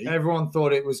ceremony. Everyone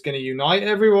thought it was going to unite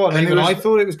everyone. And even I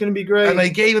thought it was going to be great. And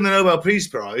they gave him the Nobel Peace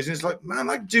Prize. And it's like, man,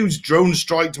 that dude's drone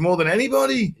striked more than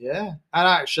anybody. Yeah. And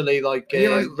actually,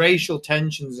 racial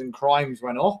tensions and crimes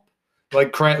went up.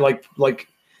 Like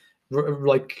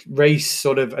race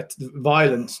sort of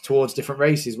violence towards different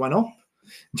races went up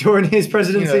during his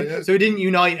presidency. So he didn't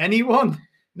unite anyone.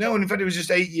 No, and in fact, it was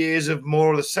just 8 years of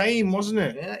more of the same, wasn't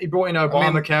it? Yeah, he brought in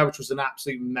Obamacare, which was an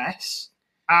absolute mess.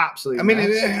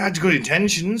 It had good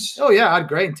intentions. Oh, yeah, it had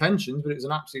great intentions, but it was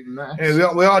an absolute mess.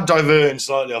 Yeah, we are diverting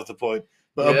slightly off the point.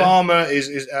 But Obama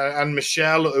is and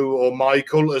Michelle, or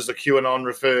Michael, as the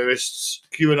QAnon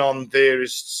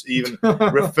theorists even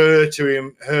refer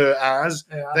to her as,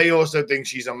 they also think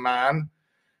she's a man.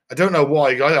 I don't know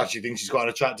why. I actually think she's quite an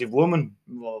attractive woman.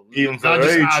 Well, even for her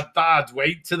age. Add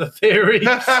weight to the theory.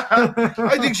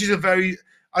 I think she's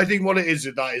I think what it is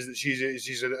that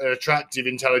she's an attractive,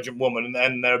 intelligent woman, and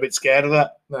then they're a bit scared of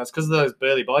that. No, it's because of those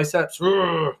burly biceps.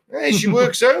 Hey, she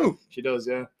works out. She does,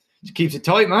 yeah. She keeps it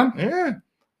tight, man. Yeah.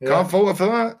 Can't fault her for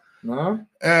that. No.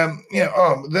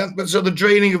 So the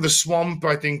draining of the swamp,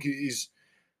 I think, is.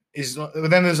 But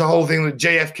then there's the whole thing that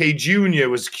JFK Jr.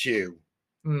 was Q.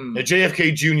 Now,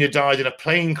 JFK Jr. died in a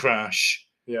plane crash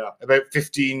about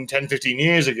 10, 15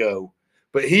 years ago.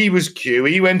 But he was Q.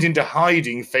 He went into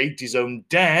hiding, faked his own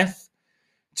death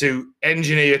to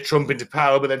engineer Trump into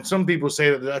power. But then some people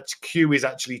say that Q is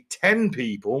actually 10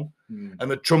 people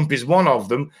and that Trump is one of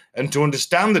them. And to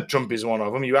understand that Trump is one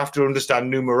of them, you have to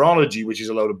understand numerology, which is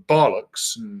a load of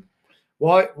bollocks.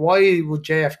 Why would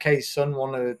JFK's son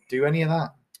want to do any of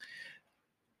that?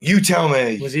 You tell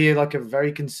me. Was he like a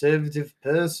very conservative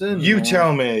person? You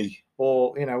tell me.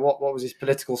 Or, what was his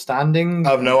political standing?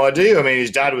 I have no idea. I mean, his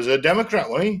dad was a Democrat,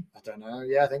 wasn't he? I don't know.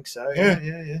 Yeah, I think so.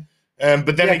 Yeah.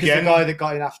 But then again, the guy that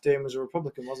got in after him was a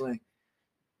Republican, wasn't he?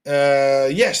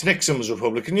 Yes, Nixon was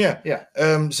Republican, yeah. Yeah.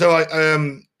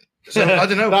 So I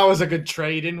don't know. That was a good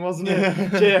trade-in, wasn't it?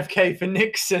 JFK for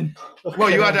Nixon. Well,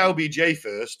 you had LBJ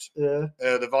first, Yeah.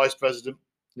 The vice president,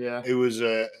 Yeah. who was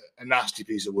a nasty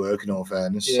piece of work, in all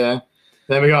fairness. Yeah.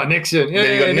 Then we got Nixon. Yeah,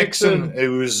 then you got Nixon,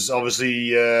 who was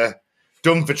obviously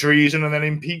done for treason and then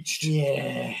impeached.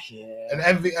 Yeah.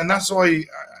 And that's why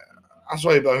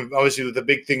obviously the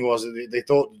big thing was that they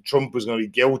thought Trump was going to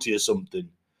be guilty of something.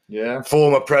 Yeah.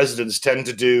 Former presidents tend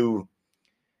to do.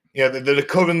 The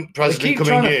current president They keep coming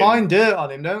trying in. to find dirt on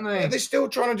him, don't they? They're still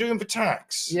trying to do him for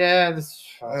tax. Yeah,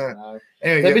 I don't know.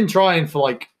 Anyway, They've been trying for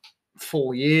like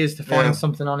 4 years to find Yeah.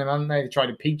 something on him, haven't they? They tried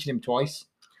impeaching him twice.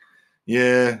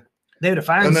 Yeah. They would have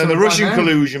found. And then the something Russian by now.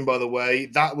 collusion, by the way,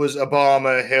 that was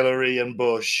Obama, Hillary, and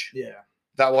Bush. Yeah.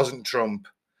 That wasn't Trump,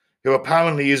 who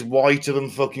apparently is whiter than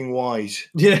fucking white,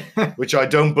 Yeah. which I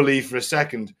don't believe for a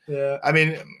second. Yeah. I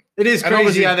mean, It is And crazy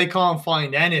obviously- how they can't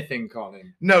find anything on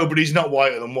him. no, but he's not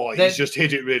whiter than white. They- He's just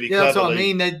hid it really Yeah, that's what I cleverly.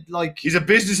 mean. They're like. He's a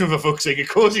businessman, for fuck's sake. Of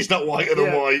course he's not whiter than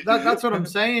Yeah, white. that's what I'm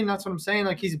saying. That's what I'm saying.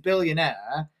 Like, he's a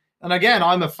billionaire, and again,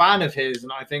 I'm a fan of his,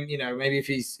 and I think maybe if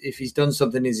he's done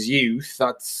something in his youth,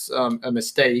 that's a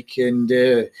mistake, and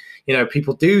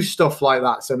people do stuff like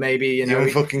that. So maybe Young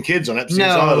he- fucking kids on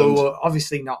Epstein's Island. no,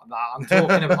 obviously not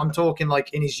that. I'm talking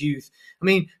like in his youth. I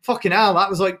mean, fucking hell, that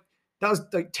was like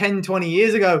 10, 20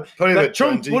 years ago. Probably But about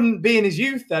Trump 20. wouldn't be in his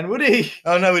youth then, would he?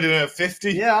 Oh no, we're doing it at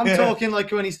 50. Yeah, I'm talking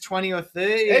like when he's 20 or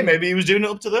 30. Hey, maybe he was doing it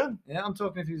up to then. Yeah, I'm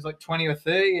talking if he was like 20 or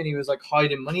 30 and he was like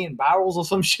hiding money in barrels or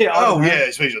some shit. I Oh don't know. yeah,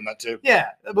 he's done that too. Yeah,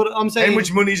 but I'm saying. How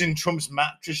much money's in Trump's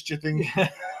mattress, do you think?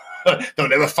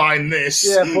 Don't ever find this.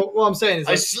 Yeah, but what I'm saying is,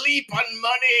 I like, sleep on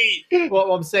money. what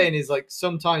I'm saying is, like,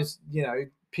 sometimes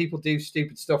people do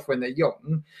stupid stuff when they're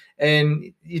young, and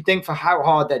you think for how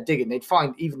hard they're digging, they'd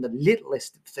find even the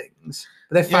littlest of things,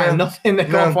 but they found Yeah. nothing. They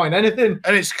can't No. find anything.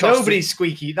 And it's cost Nobody's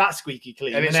squeaky clean,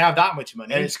 And and it's- they have that much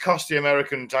money. and it's cost the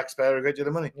American taxpayer a great deal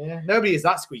of money. Yeah, nobody is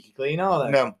that squeaky clean, are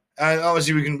they? No. And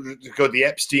obviously we can go to the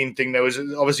Epstein thing. There was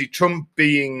obviously Trump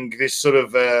being this sort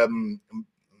of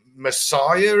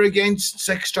messiah against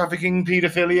sex trafficking,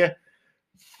 paedophilia.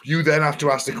 You then have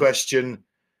to ask the question,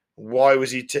 why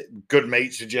was he good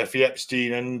mates with Jeffrey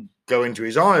Epstein and go into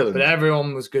his island? But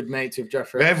everyone was good mates with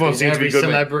Jeffrey. Everyone Epstein, seems to be every good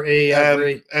mates. celebrity,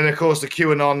 every. And of course the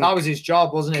QAnon. That was his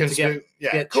job, wasn't it?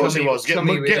 yeah, get of course chummy- it was. Get,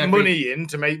 chummy with get every- money in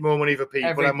to make more money for people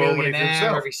every and more money for billionaire,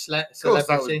 himself. every Of course,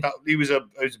 celebrity. he was a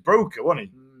broker, wasn't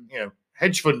he? Mm.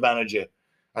 Hedge fund manager.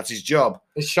 That's his job.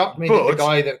 It shocked me that the But-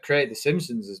 guy that created The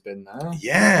Simpsons has been there.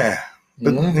 Yeah.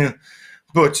 But, Yeah.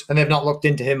 but And they've not looked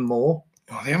into him more.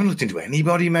 they haven't looked into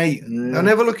anybody, mate. Mm. They'll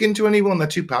never look into anyone. They're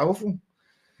too powerful.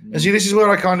 And see, this is where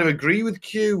I kind of agree with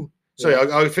Q. Sorry,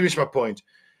 Yeah. I'll finish my point.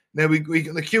 Now, we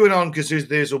the QAnon, because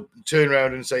there's will turn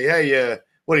around and say, hey,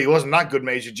 well, he wasn't that good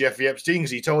mate with Jeffrey Epstein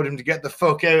because he told him to get the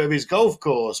fuck out of his golf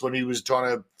course when he was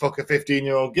trying to fuck a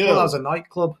 15-year-old girl. Well, that was a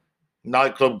nightclub.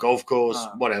 Nightclub, golf course,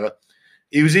 Ah. whatever.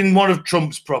 He was in one of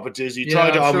Trump's properties. He tried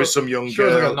it I'm on sure- with some young Sure, it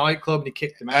was girl. like a nightclub and he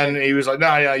kicked him out. And he was like,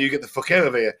 no, you get the fuck out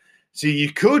of here. See,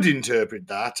 you could interpret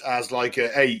that as like,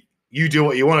 hey, you do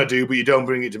what you want to do, but you don't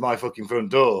bring it to my fucking front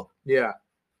door Yeah.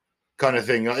 kind of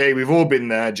thing. Like, hey, we've all been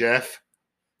there, Jeff.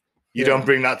 You Yeah. don't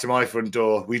bring that to my front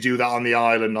door. We do that on the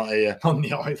island, not here. On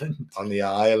the island. On the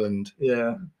island.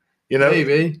 Yeah. You know,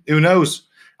 Maybe. who knows?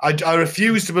 I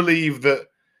refuse to believe that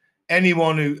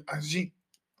anyone who... Actually,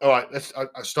 all right,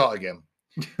 I'll start again.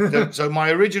 So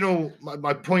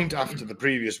my point after the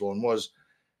previous one was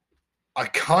I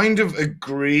kind of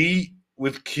agree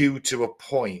with Q to a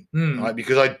point, Hmm. right?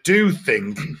 Because I do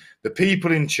think the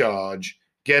people in charge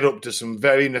get up to some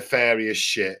very nefarious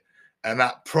shit, and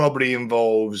that probably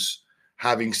involves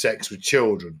having sex with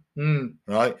children, Hmm.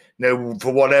 right? Now,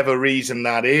 for whatever reason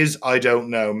that is, I don't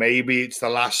know. Maybe it's the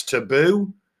last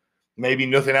taboo. Maybe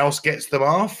nothing else gets them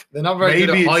off. They're not very good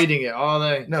Maybe at it's- hiding it, are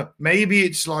they? No, maybe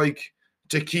it's like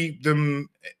to keep them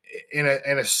in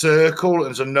a circle,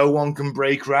 and so no one can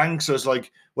break ranks. So it's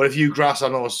like, well, if you grass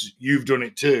on us, you've done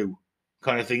it too,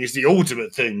 kind of thing. It's the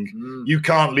ultimate thing. Hmm. You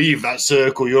can't leave that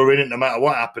circle. You're in it no matter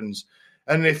what happens.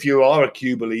 And if you are a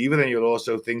Q believer, then you'll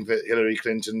also think that Hillary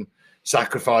Clinton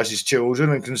sacrifices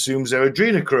children and consumes their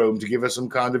adrenochrome to give her some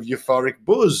kind of euphoric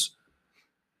buzz.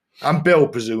 And Bill,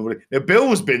 presumably. Now,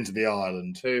 Bill's been to the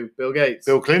island. Who? Bill Gates.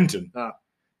 Bill Clinton.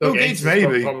 Bill Gates, is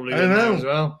maybe. Probably I don't in there know. as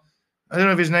well. I don't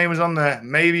know if his name was on there.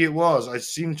 Maybe it was. I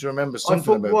seem to remember I something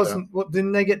thought about wasn't. What,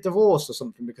 didn't they get divorced or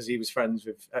something because he was friends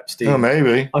with Epstein? that. Oh,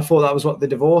 maybe. I thought that was what the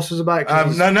divorce was about.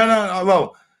 'cause he's- No.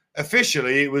 Well,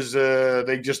 officially, it was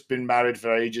they'd just been married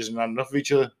for ages and had enough of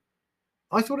each other.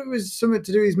 I thought it was something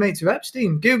to do with his mates with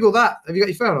Epstein. Google that. Have you got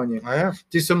your phone on you? I have.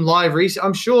 Do some live research.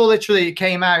 I'm sure literally it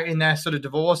came out in their sort of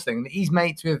divorce thing that he's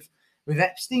mates with with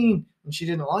Epstein, and she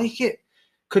didn't like it.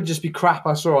 Could just be crap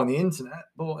I saw on the internet,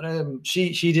 but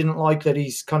she didn't like that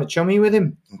he's kind of chummy with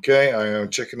him. Okay, I am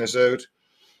checking this out.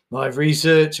 Live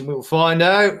research, and we'll find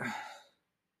out.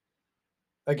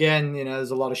 Again,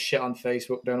 there's a lot of shit on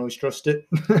Facebook. Don't always trust it.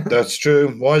 That's true.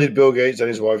 Why did Bill Gates and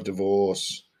his wife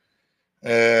divorce?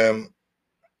 Does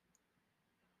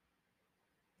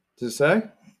it say?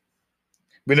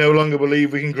 We no longer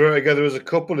believe we can grow together as a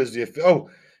couple. Is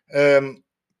the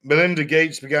Melinda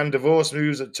Gates began divorce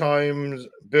moves at times.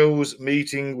 Bill's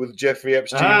meeting with Jeffrey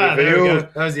Epstein revealed.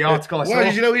 That was the article I saw. Why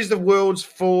did you know he's the world's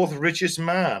 4th richest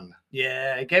man?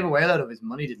 Yeah, he gave away a lot of his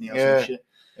money, didn't he? Or some shit.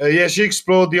 She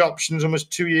explored the options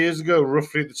almost 2 years ago,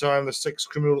 roughly at the time the sex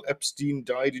criminal Epstein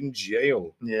died in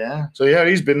jail. Yeah. So,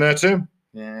 he's been there too.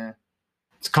 Yeah.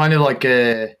 It's kind of like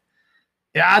it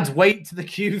adds weight to the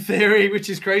Q theory, which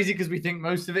is crazy because we think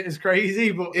most of it is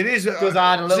crazy, but it does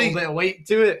add a little bit of weight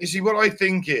to it. You see, what I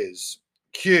think is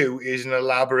Q is an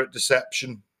elaborate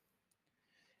deception.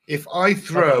 If I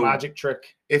throw like a magic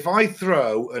trick, if I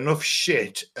throw enough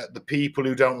shit at the people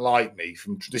who don't like me,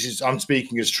 I'm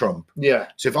speaking as Trump. Yeah.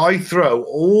 So if I throw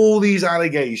all these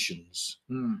allegations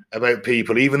about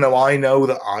people, even though I know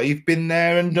that I've been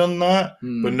there and done that,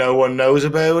 but no one knows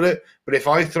about it. But if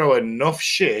I throw enough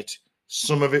shit,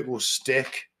 some of it will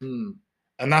stick. And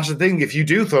that's the thing. If you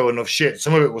do throw enough shit,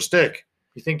 some of it will stick.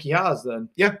 You think he has then?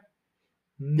 Yeah.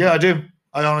 Yeah, I do.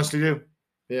 I honestly do.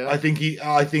 Yeah. I think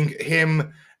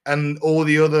him and all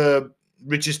the other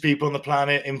richest people on the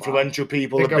planet, influential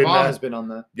people have been there. Obama's been on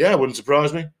there. Yeah, wouldn't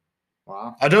surprise me.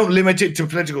 Wow. I don't limit it to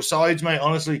political sides, mate.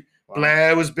 Honestly, wow.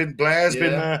 Blair's been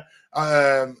there.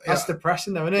 That's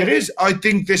depressing, though, isn't it? It is. I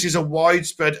think this is a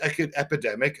widespread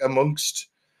epidemic amongst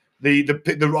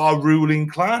our ruling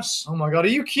class. Oh my god, are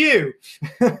you Q?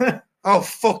 Oh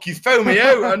fuck! You found me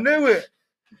out. I knew it.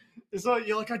 It's like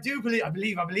you're like, I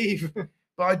believe.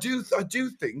 But I do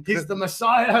think he's the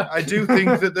Messiah. I do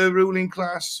think that the ruling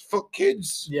class fuck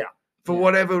kids. Yeah. For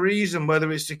whatever reason,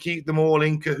 whether it's to keep them all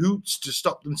in cahoots, to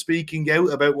stop them speaking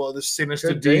out about what the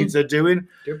sinister deeds they're doing,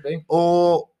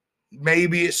 or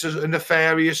maybe it's a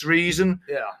nefarious reason.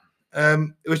 Yeah.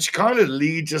 Which kind of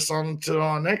leads us on to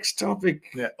our next topic.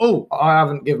 Yeah. Oh, I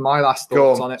haven't given my last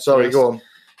thoughts on it. Sorry, go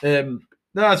on.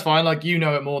 No, that's fine. Like, you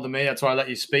know it more than me. That's why I let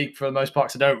you speak for the most part,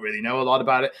 because I don't really know a lot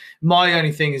about it. My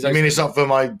only thing is... You mean it's not for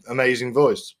my amazing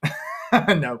voice?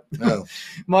 No.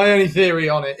 My only theory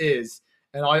on it is,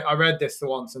 and I read this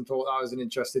once and thought that was an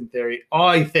interesting theory.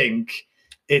 I think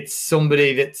it's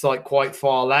somebody that's like quite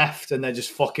far left and they're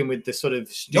just fucking with the sort of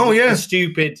the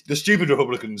stupid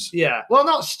Republicans. Yeah. Well,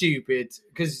 not stupid,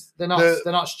 because they're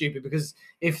not stupid, because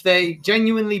if they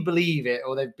genuinely believe it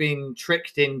or they've been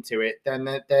tricked into it, then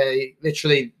they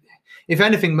literally, if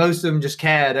anything, most of them just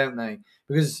care, don't they?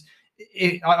 Because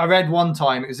I read one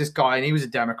time, it was this guy and he was a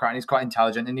Democrat and he's quite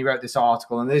intelligent, and he wrote this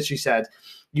article and literally said,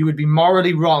 you would be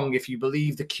morally wrong if you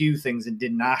believed the Q things and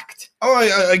didn't act. Oh, I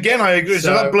agree.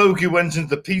 So that bloke who went into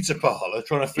the pizza parlor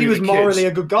trying to feed the kids, he was morally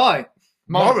a good guy.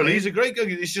 Morally, he's a great guy.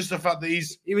 It's just the fact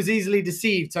that he was easily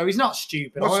deceived. So he's not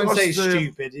stupid. I won't say he's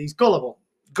stupid. He's gullible.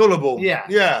 Gullible.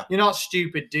 Yeah. You're not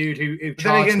stupid, dude. Who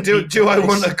then again, do I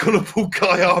want a gullible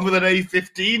guy armed with an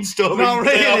A-15 storming? Not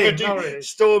really.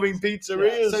 Storming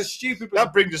pizzerias. Yeah. So stupid.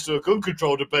 That brings us to a gun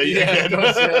control debate again.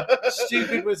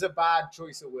 Stupid was a bad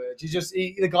choice of words.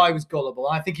 The guy was gullible.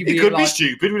 I think he could be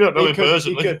stupid. We don't know him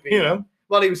personally. He could be.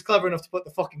 Well, he was clever enough to put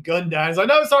the fucking gun down. He's like,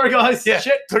 no, sorry, guys. Yeah,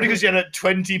 shit. Probably because you had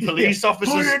 20 police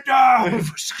officers. Put it down!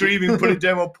 Screaming, put it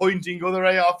down, or pointing other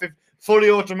AR-15.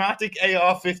 Fully automatic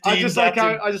AR-15. I just like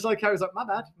how he was like, my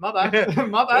bad, my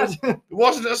bad. It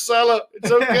wasn't a seller.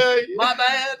 It's okay. My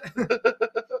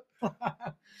bad.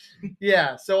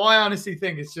 Yeah, so I honestly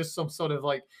think it's just some sort of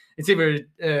like, it's either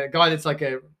a guy that's like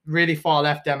a really far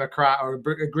left Democrat or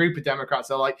a group of Democrats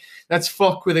that are like, let's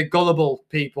fuck with the gullible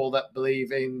people that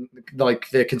believe in like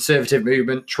the conservative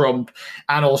movement, Trump,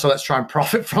 and also let's try and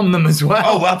profit from them as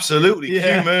well. Oh, absolutely.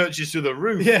 Q merch is through the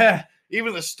roof. Yeah.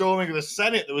 Even the storming of the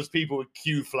Senate, there was people with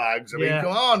Q flags. I mean,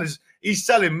 come on, he's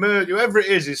selling merch. Whoever it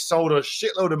is, he's sold a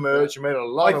shitload of merch and made a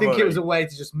lot of money. I think it was a way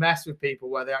to just mess with people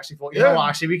where they actually thought, you know what,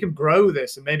 actually, we can grow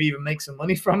this and maybe even make some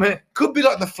money from it. Could be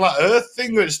like the flat earth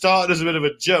thing where it started as a bit of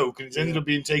a joke and it's ended up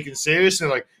being taken seriously.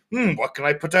 Like, what can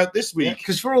I put out this week?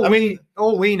 Because for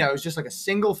all we know, it's just like a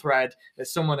single thread that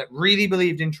someone that really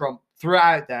believed in Trump threw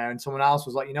out there and someone else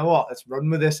was like, you know what, let's run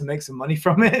with this and make some money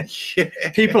from it. Yeah.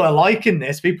 People are liking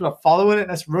this. People are following it.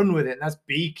 Let's run with it. And that's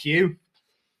BQ.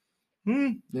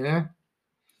 Yeah.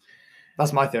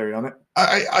 That's my theory on it.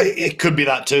 It could be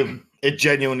that too. It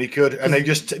genuinely could. And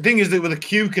the thing is that with a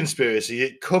Q conspiracy,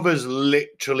 it covers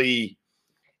literally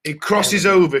it crosses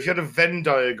over. If you had a Venn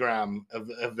diagram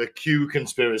of the Q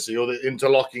conspiracy or the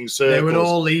interlocking circles, They would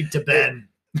all lead to Ben.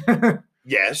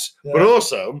 yes, Yeah. but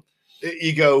also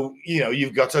you go,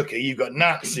 you've got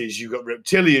Nazis, you've got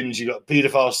reptilians, you've got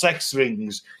paedophile sex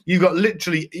rings, you've got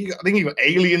literally, I think you've got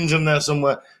aliens in there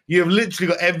somewhere. You've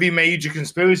literally got every major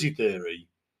conspiracy theory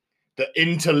that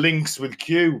interlinks with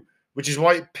Q, which is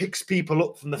why it picks people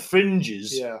up from the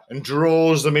fringes and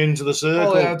draws them into the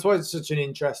circle. Oh yeah, that's why it's such an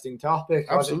interesting topic.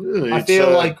 Absolutely, I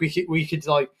feel like we could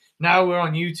like. Now we're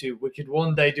on YouTube. We could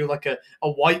one day do like a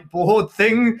whiteboard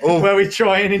thing where we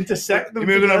try and intersect them.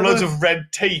 We're going to have loads of red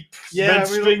tape, red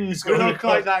strings. We look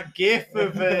like that GIF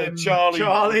of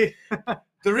Charlie.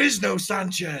 There is no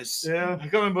Sanchez. Yeah, I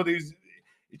can't remember these.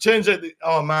 It turns out,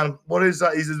 oh man, what is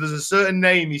that? There's a certain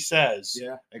name he says.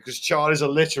 Yeah. Because Charlie's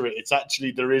illiterate. It's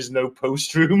actually there is no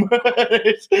post room.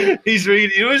 He's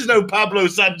reading. There is no Pablo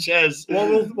Sanchez.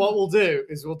 What we'll do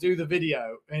is we'll do the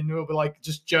video and we'll be like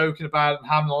just joking about it and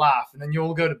having a laugh, and then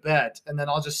you'll go to bed, and then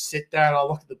I'll just sit there and I'll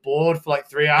look at the board for like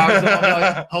 3 hours, and I'll be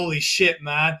like, "Holy shit,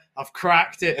 man, I've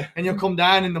cracked it!" And you'll come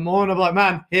down in the morning, I'm like,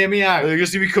 "Man, hear me out." You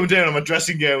see me come down on my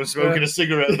dressing gown, smoking a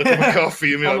cigarette with a cup of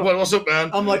coffee, and be like, "What's up,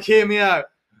 man?" I'm like, "Hear me out.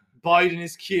 Biden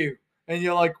is Q." And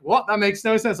you're like, "What? That makes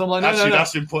no sense." I'm like, "No, no."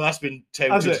 That's been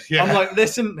touted. Yeah. I'm like,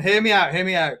 "Listen, hear me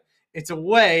out. It's a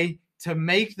way to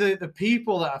make the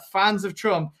people that are fans of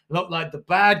Trump look like the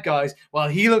bad guys, while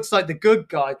he looks like the good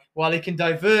guy, while he can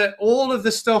divert all of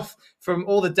the stuff from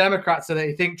all the Democrats so that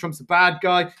they think Trump's a bad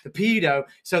guy, the pedo,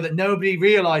 so that nobody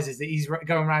realizes that he's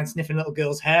going around sniffing little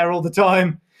girls' hair all the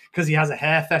time because he has a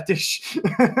hair fetish."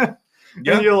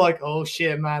 Yeah. And you're like, "Oh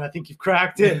shit, man, I think you've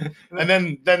cracked it." And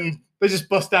then they just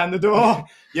bust down the door.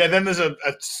 Yeah, then there's a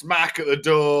smack at the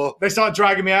door. They start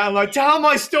dragging me out. I'm like, "Tell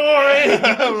my story."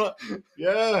 I'm like,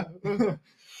 yeah.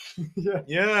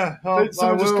 Yeah.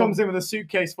 Someone just comes in with a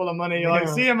suitcase full of money. You're like,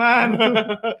 "See you, man."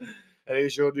 And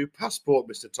here's your new passport,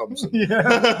 Mr. Thompson.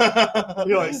 Yeah.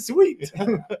 You're like, "Sweet."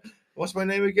 What's my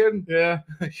name again? Yeah.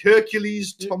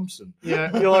 Hercules Thompson.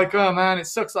 Yeah. You're like, "Oh man, it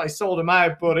sucks that I sold him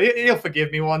out, but he'll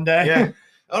forgive me one day." Yeah.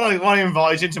 I don't want to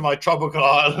invite you to my tropical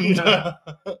island. Yeah.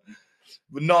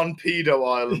 Non-pedo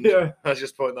island. Yeah. Let's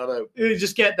just point that out. You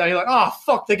just get there, you're like, "Oh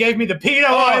fuck, they gave me the pedo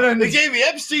island. They gave me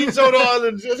Epstein's own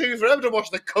island. It took me forever to watch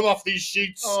the come off these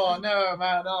sheets." Oh no,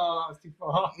 man. Oh, that was too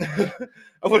far.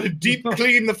 I want to deep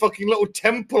clean the fucking little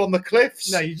temple on the cliffs.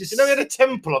 No, you just... You know, we had a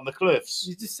temple on the cliffs.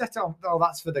 You just set it on... Oh,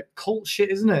 that's for the cult shit,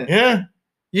 isn't it? Yeah.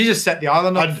 You just set the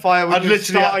island on fire when you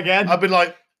start again. I'd be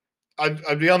like...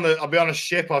 I'd be on a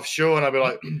ship offshore, and I'd be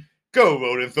like, "Go,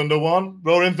 Rolling Thunder 1.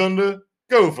 Rolling Thunder.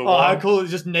 Go for 1. I call it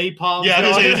just napalm. Yeah,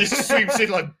 it just sweeps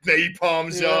in like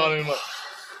napalm, yeah.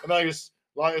 And I just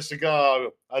light a cigar.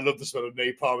 I love the smell of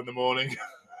napalm in the morning.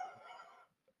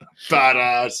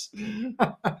 Badass.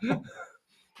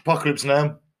 Apocalypse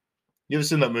Now. You ever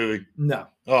seen that movie? No.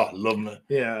 Oh, loving it.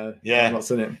 Yeah. Yeah. I'm not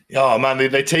seen it. Oh, man,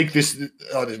 they take this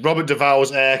Robert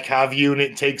Duvall's air cav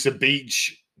unit takes a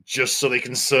beach just so they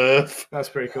can surf. That's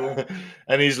pretty cool.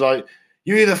 And he's like,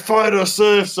 "You either fight or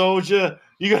surf, soldier.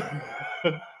 You got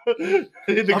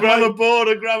to grab a board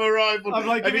or grab a rifle." I'm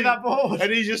like, "Give me that board."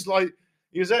 And he's just like,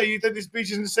 he goes, "Hey, you think this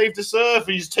beach isn't safe to surf?"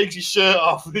 And he just takes his shirt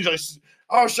off. And he's like,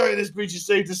 "I'll show you this beach is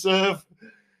safe to surf."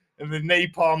 And then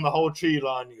napalm the whole tree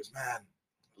line. He goes, "Man,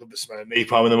 I love the smell of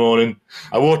napalm in the morning.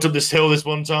 I walked up this hill this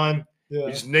one time. Yeah.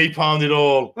 We just napalmed it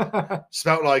all.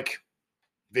 Smelled like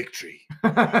victory."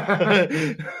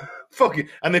 Fuck it.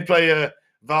 And they play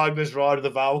Wagner's Ride of the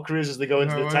Valkyries as they go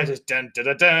into the Texas. Dun, dun,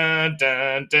 dun, dun,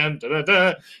 dun, dun, dun,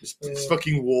 dun. It's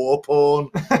fucking war porn.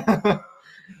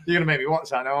 You're going to make me watch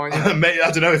that now, aren't you? Mate, I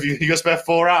don't know if you got to spare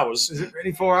 4 hours. Is it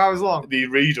really 4 hours long? The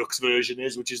Redux version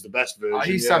is, which is the best version. I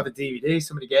used to have the DVD.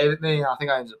 Somebody gave it me. I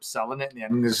think I ended up selling it in the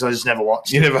end because I just never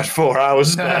watched it. You never had 4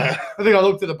 hours spare. I think I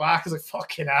looked at the back. I was like,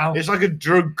 "Fucking hell." It's like a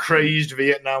drug-crazed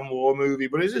Vietnam War movie,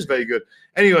 but it is very good.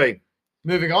 Anyway.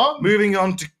 Moving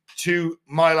on to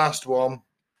my last one.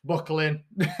 Buckle in.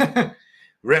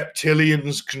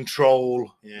 Reptilians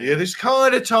control. Yeah, this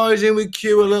kind of ties in with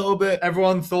Q a little bit.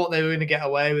 Everyone thought they were going to get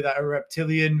away with that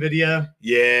reptilian video.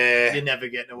 Yeah. You're never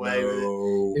getting away with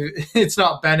it. It's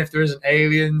not Ben if there isn't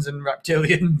aliens and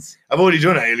reptilians. I've already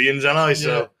done aliens, haven't I?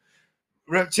 So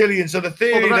reptilians. So the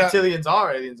theory the reptilians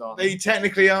are aliens, aren't they? They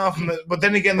technically are from the, but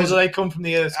then again, do they come from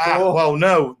the Earth's core? Well,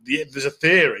 no. There's a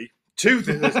theory. Two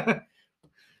things.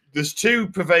 There's two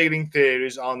prevailing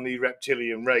theories on the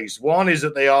reptilian race. One is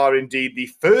that they are indeed the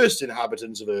first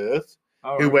inhabitants of Earth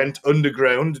who went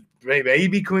underground,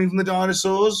 maybe coming from the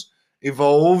dinosaurs,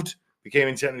 evolved, became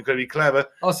incredibly clever.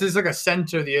 Oh, so there's like a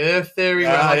center of the Earth theory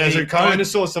where Yeah, like yeah, the so it kinda-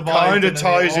 dinosaurs survived. Kind of and then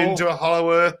they ties all- into a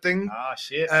Hollow Earth thing. Ah,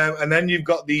 shit. And then you've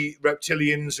got the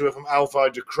reptilians who are from Alpha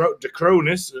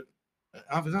Draconis.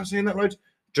 Am I saying that right?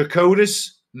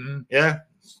 Draconis. Mm. Yeah.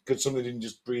 Good somebody didn't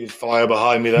just breathe fire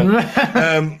behind me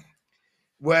then.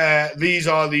 Where these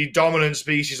are the dominant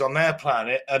species on their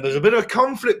planet, and there's a bit of a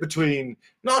conflict between,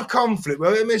 not a conflict,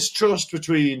 but a mistrust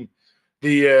between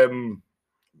the Earth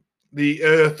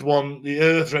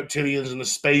reptilians and the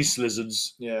space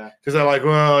lizards. Yeah. Because they're like,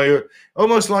 well, you're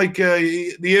almost like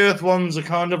the Earth ones are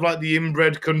kind of like the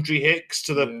inbred country hicks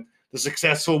to the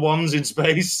successful ones in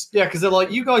space. Yeah, because they're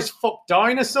like, you guys fuck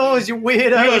dinosaurs, you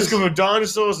weirdos. You guys come with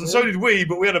dinosaurs, and so did we,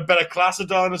 but we had a better class of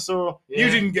dinosaur. Yeah.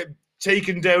 You didn't get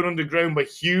taken down underground by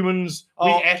humans.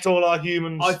 Oh, we ate all our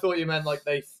humans. I thought you meant like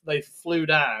they flew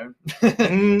down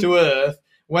Mm. to Earth,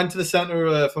 went to the center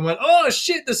of Earth, and went, oh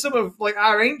shit, there's some of like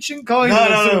our ancient kind. No, And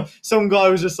no, some, no. some guy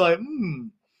was just like,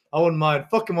 I wouldn't mind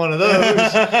fucking one of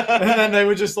those. And then they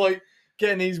were just like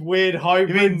getting these weird You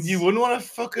hybrids. mean you wouldn't want to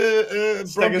fuck a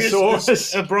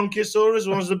Stegosaurus. a bronchiosaurus,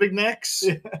 one of the big necks?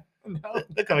 Yeah. No.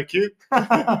 They're kind of cute.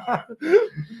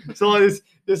 So like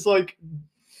this like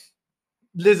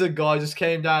lizard guy just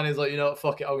came down and he's like, you know what,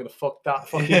 fuck it, I'm gonna fuck that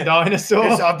fucking Yeah. dinosaur.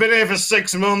 I've been here for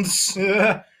 6 months.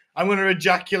 Yeah. I'm going to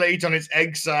ejaculate on its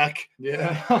egg sac.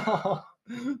 Yeah.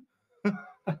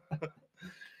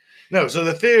 No, so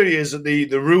the theory is that the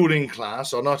ruling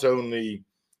class are not only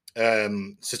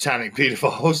satanic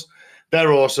pedophiles,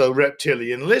 they're also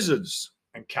reptilian lizards.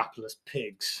 And capitalist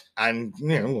pigs. And,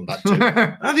 that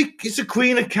too. I think it's a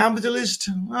queen of capitalist.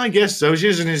 I guess so. She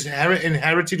has an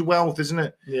inherited wealth, isn't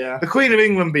it? Yeah. The Queen of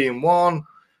England being one.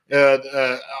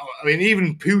 I mean,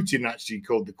 even Putin actually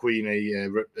called the Queen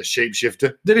a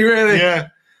shapeshifter. Did he really? Yeah.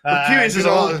 But Putin's good a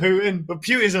lot old of- Putin. But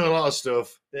Putin's done a lot of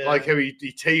stuff. Yeah. Like how he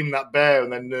tamed that bear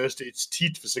and then nursed its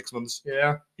teeth for 6 months.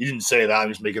 Yeah. He didn't say that. I'm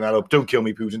just making that up. Don't kill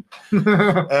me, Putin.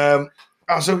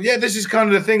 So, yeah, this is kind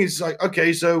of the thing. It's like,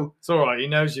 okay, so It's all right. He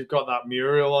knows you've got that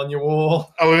mural on your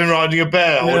wall. I've been riding a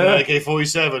bear holding Yeah. an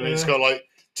AK-47 and it's Yeah. got like,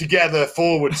 together,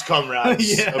 forwards,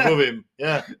 comrades Yeah. above him.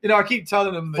 Yeah. You know, I keep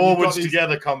telling them that you've Forwards got these,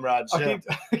 together, comrades. Yeah.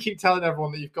 I keep telling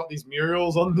everyone that you've got these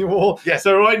murals on your wall. Yeah.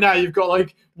 So right now you've got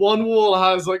like one wall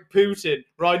has like Putin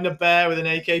riding a bear with an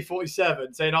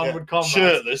AK-47 saying onward comrades.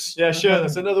 Shirtless. Yeah,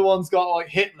 shirtless. Another one's got like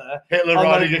Hitler. Hitler I'm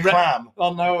riding like a re- clam.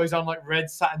 Oh no, he's on like red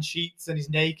satin sheets and he's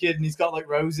naked and he's got like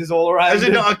roses all around. Has it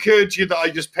him. not occurred to you that I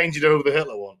just painted over the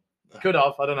Hitler one? Could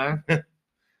have, I don't know.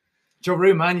 It's your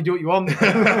room, man. You do what you want.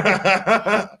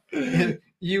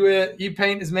 You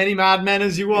paint as many madmen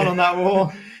as you want on that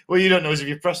wall. What you don't know is if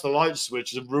you press the light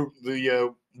switch,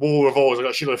 the wall revolves. I've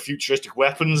got a shit of futuristic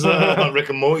weapons, like Rick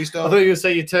and Morty I stuff. thought you were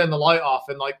say you turn the light off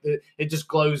and like it just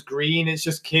glows green. It's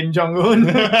just Kim Jong Un.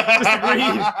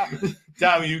 Just green.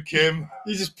 Damn you, Kim.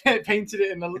 You just painted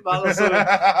it in that sort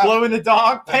of glow in the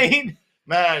dark paint.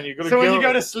 Man, you've got to So when you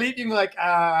go to sleep, you're like,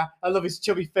 I love his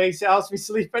chubby face. It helps me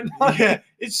sleep at night. Yeah,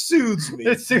 it soothes me.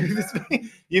 It soothes me.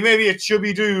 You may be a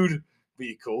chubby dude, but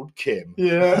you're called Kim.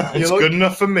 Yeah, It's you're good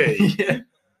enough for me. Yeah.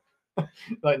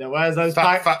 Like, no, where's those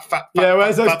Fat, pack? fat. Yeah,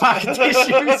 where's those pack of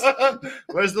tissues?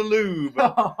 Where's the lube?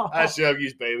 Actually, I've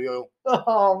used baby oil.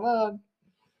 Oh man.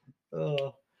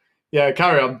 Oh. Yeah,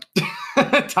 carry on.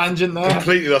 Tangent there.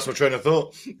 Completely lost my train of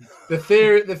thought. The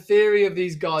theory of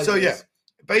these guys. So, is- yeah.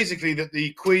 Basically, that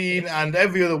the Queen and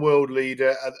every other world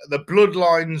leader, the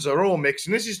bloodlines are all mixed,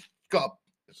 and this has got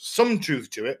some truth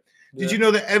to it. Did Yeah. you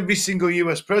know that every single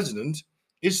US president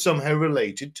is somehow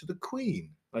related to the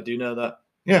Queen? I do know that.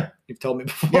 Yeah. You've told me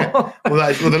before. Yeah. Well, the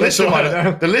That's listener what I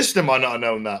know. the listener might not have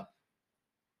known that.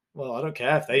 Well, I don't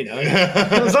care if they know.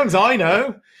 As long as I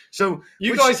know. So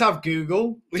You which- guys have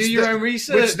Google. which Do your the- own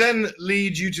research. which then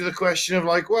leads you to the question of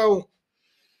like, well,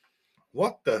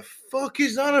 what the fuck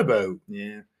is that about?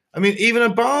 Yeah. I mean,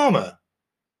 even Obama,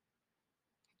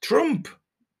 Trump,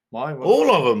 Why?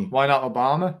 all of them. Why not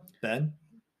Obama then?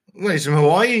 Well, he's from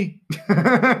Hawaii.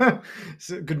 It's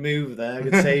a good move there.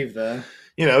 Good save there.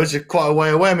 You know, it's quite a way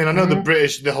away. I mean, I know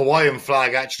Mhm. the Hawaiian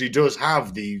flag actually does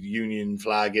have the Union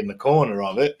flag in the corner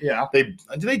of it. Yeah. Did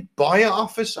they buy it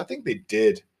off us? I think they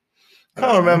did. I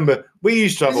Can't don't know. remember. We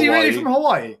used to have Is he Hawaii. really from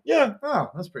Hawaii? Yeah, Oh,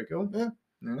 that's pretty cool. Yeah.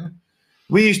 Yeah.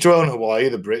 we used to own Hawaii,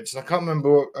 the Brits, and I can't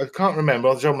remember off the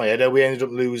top of my head how we ended up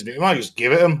losing it. We might just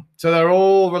give it them. So they're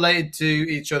all related to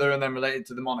each other and then related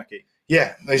to the monarchy.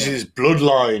 Yeah, there's these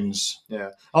bloodlines.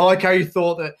 Yeah. I like how you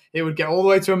thought that it would get all the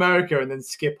way to America and then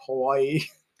skip Hawaii.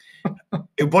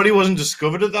 It probably wasn't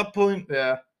discovered at that point,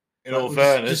 Yeah. in all Just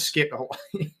fairness. skip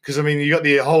Hawaii. Because, I mean, you got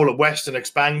the whole of Western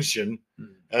expansion, Hmm.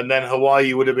 and then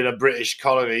Hawaii would have been a British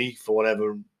colony for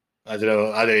whatever I don't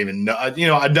know. I don't even know.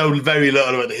 I know very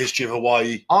little about the history of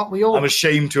Hawaii. Aren't we all? I'm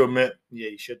ashamed to admit. Yeah,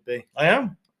 you should be. I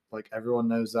am. Like, everyone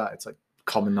knows that. It's like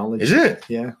common knowledge. Is it?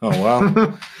 Yeah. Oh,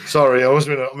 wow. Sorry, I must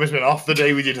have been off the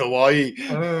day we did Hawaii.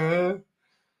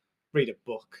 Read a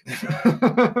book.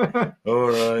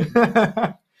 All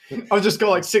right. I've just got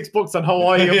like 6 books on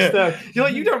Hawaii upstairs. You're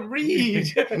like, you don't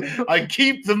read. I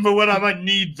keep them for when I might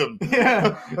need them.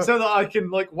 Yeah, so that I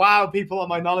can like wow people on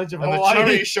my knowledge of And Hawaii. the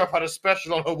charity shop had a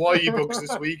special on Hawaii books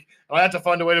this week, and I had to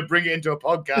find a way to bring it into a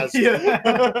podcast.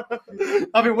 Yeah.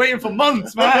 I've been waiting for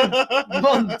months, man.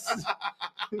 Months.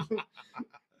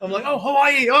 I'm like, oh,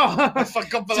 Hawaii. Oh, I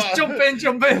forgot for just that.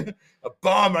 jump in. A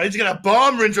bomber. I need to get a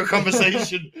bomber into a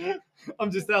conversation.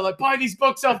 I'm just there like, buy these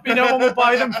books off me. No one will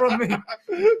buy them from me.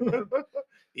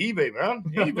 eBay, man.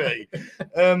 eBay.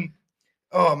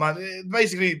 Oh, man.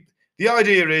 Basically, the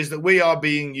idea is that we are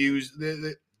being used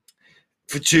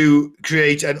to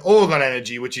create an organ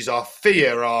energy, which is our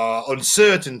fear, our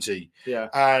uncertainty. Yeah.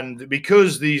 And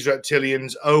because these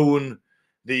reptilians own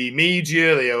the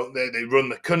media, they run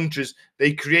the countries,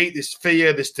 they create this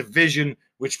fear, this division,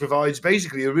 which provides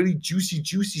basically a really juicy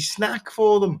snack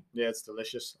for them. Yeah, it's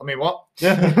delicious. I mean, what?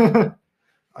 Yeah.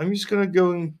 I'm just going to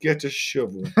go and get a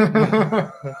shovel.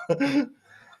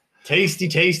 Tasty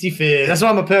fear. That's why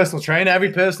I'm a personal trainer.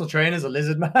 Every personal trainer is a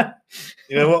lizard man.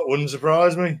 You know what? Wouldn't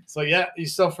surprise me. So, yeah,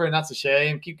 he's suffering. That's a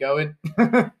shame. Keep going.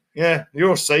 Yeah,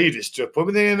 you're a sadist to a point.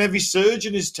 And every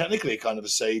surgeon is technically kind of a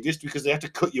sadist because they have to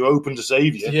cut you open to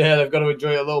save you. Yeah, they've got to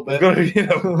enjoy it a little bit.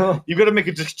 You've got to make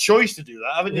a choice to do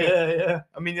that, haven't you? Yeah.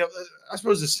 I mean, I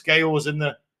suppose the scale was in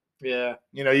the. Yeah.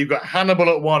 You've got Hannibal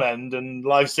at one end and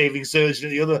life-saving surgeon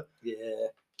at the other. Yeah.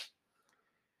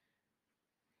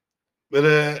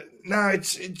 But no,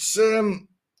 it's an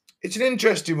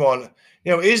interesting one.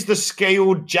 Is the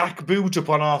scaled jackboot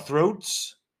upon our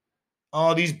throats?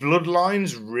 Are these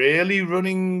bloodlines really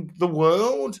running the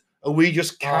world? Are we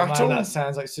just cattle? Oh, man, that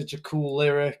sounds like such a cool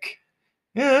lyric.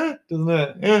 Yeah, doesn't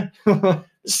it? Yeah.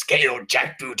 Scaled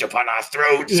jackboot upon our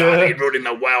throats. Yeah. Are they running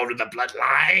the world with the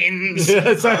bloodlines?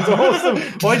 Yeah, it sounds awesome.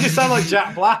 Why do you sound like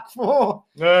Jack Black for?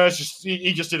 It's just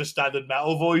he just did a standard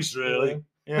metal voice, really.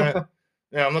 Yeah.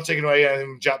 Yeah, I'm not taking away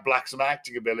Jack Black's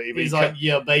acting ability, but he's like,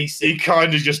 yeah, basic. He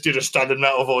kind of just did a standard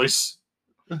metal voice.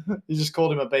 You just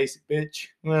called him a basic bitch.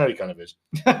 Well, he kind of is.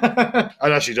 I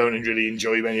actually don't really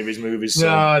enjoy many of his movies. So.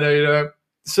 No, you don't.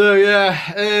 So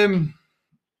yeah,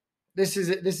 this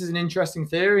is an interesting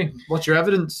theory. What's your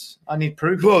evidence? I need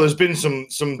proof. Well, there's been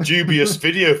some dubious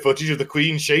video footage of the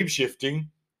Queen shape-shifting.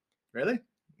 Really?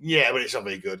 Yeah, but it's not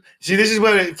very good. See, this is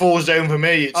where it falls down for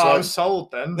me. It's I was sold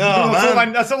then. No,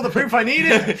 that's all the proof I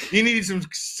needed. You needed some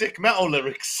sick metal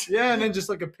lyrics. Yeah, and then just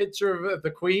like a picture of the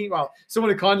Queen. Well,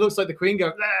 someone who kind of looks like the Queen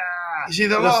go. You see,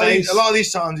 a lot of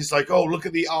these times it's like, oh, look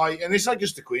at the eye, and it's not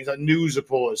just the Queen, it's like news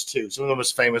reporters too. Some of the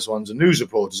most famous ones are news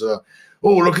reporters. Oh,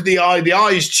 look at the eye. The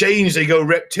eyes change. They go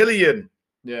reptilian.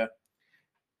 Yeah.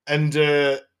 And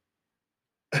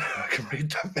I can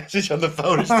read that message on the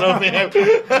phone. It's throwing me out.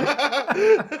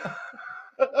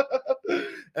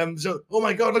 So, oh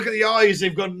my God, look at the eyes.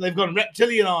 They've gone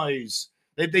reptilian eyes.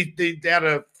 They had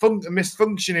a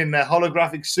misfunction in their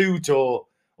holographic suit or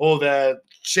their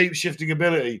shape-shifting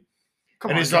ability.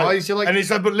 Come on, guys.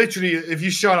 But literally, if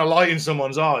you shine a light in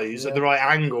someone's eyes at the right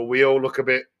angle, we all look a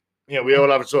bit. We all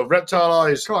have sort of reptile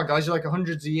eyes. Come on, guys. You're like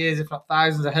hundreds of years, if not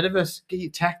thousands, ahead of us. Get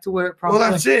your tech to work properly.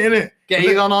 Well, that's it, isn't it? Get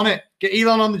Elon on it. Get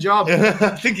Elon on the job.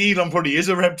 I think Elon probably is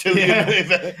a reptilian.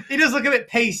 Yeah. He does look a bit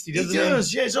pasty, doesn't he? He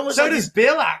does, yeah. It's almost so like does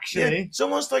Bill, actually. Yeah, it's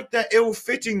almost like they're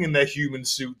ill-fitting in their human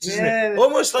suits, isn't it?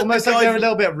 Almost like they're a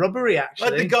little bit rubbery,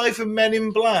 actually. Like the guy from Men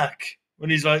in Black, when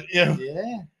he's like, Yeah.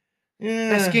 Yeah.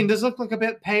 Their skin does look like a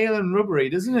bit pale and rubbery,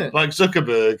 doesn't it? Like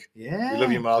Zuckerberg. Yeah. We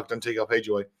love you, Mark. Don't take our page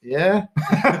away. Yeah.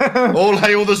 All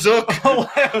hail the Zuck. All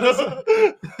hail the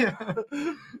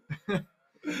Zuck.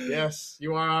 Yes,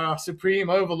 you are our supreme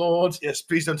overlord. Yes,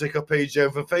 please don't take our page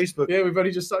down from Facebook. Yeah, we've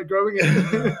only just started growing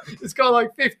it. It's got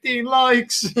like 15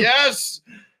 likes. Yes.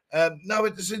 No,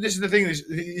 but this is the thing.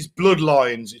 It's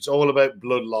bloodlines. It's all about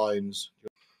bloodlines.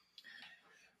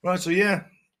 Right, so yeah.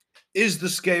 Is the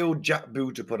scaled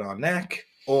jackboot upon our neck,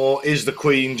 or is the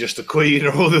Queen just the Queen,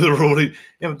 or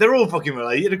they're all fucking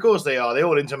related? Of course they are. They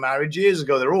all intermarried years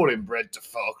ago. They're all inbred to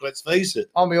fuck. Let's face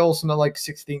it. Aren't we all some like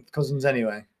 16th cousins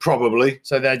anyway? Probably.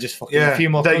 So they're just fucking a few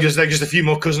more. They're just a few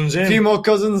more cousins in. A few more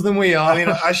cousins than we are. I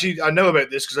mean, actually, I know about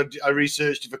this because I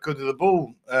researched it for Cut to the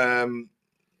Bull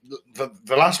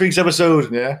for last week's episode.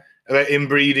 Yeah. About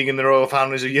inbreeding in the royal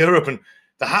families of Europe, and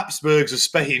the Habsburgs of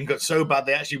Spain got so bad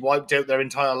they actually wiped out their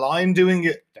entire line doing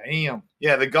it. Damn.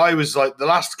 Yeah, the guy was like the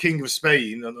last king of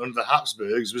Spain under the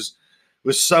Habsburgs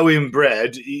was so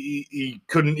inbred, he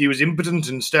couldn't. He was impotent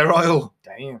and sterile.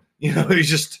 Damn. You know, he's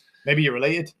just. Maybe you're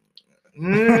related.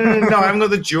 No, I haven't got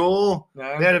the jaw.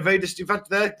 No. They had a very distinct. In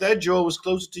fact, their jaw was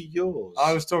closer to yours.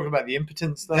 I was talking about the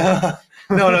impotence there.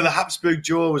 no, the Habsburg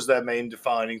jaw was their main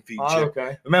defining feature. Oh,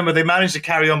 okay. Remember, they managed to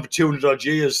carry on for 200 odd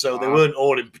years, so they weren't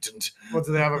all impotent. What,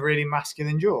 do they have a really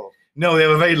masculine jaw? No, they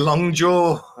have a very long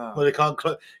jaw Oh. where they can't.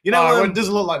 You know, it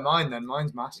doesn't look like mine then.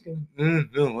 Mine's masculine.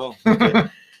 Oh, well, okay.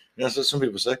 That's what some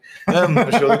people say. I'm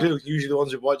sure they do. Usually the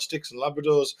ones with white sticks and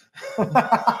Labradors.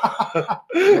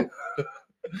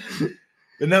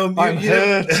 But no, I'm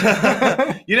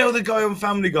hurt. You know the guy on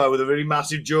Family Guy with a really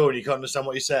massive jaw and you can't understand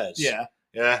what he says? Yeah.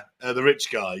 Yeah, the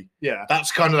rich guy. Yeah.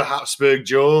 That's kind of the Habsburg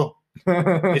jaw.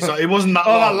 It's like, it wasn't that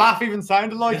long. That laugh even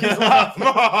sounded like his laugh.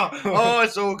 Oh,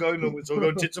 it's all going up. It's all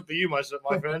going tits up for you, my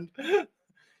friend. I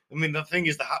mean, the thing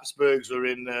is, the Habsburgs were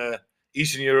in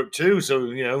Eastern Europe too, so,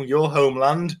 you know, your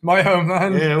homeland. My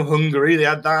homeland. You know, Hungary, they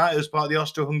had that. It was part of the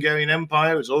Austro-Hungarian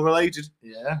Empire. It's all related.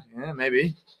 Yeah,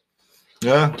 maybe.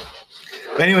 Yeah.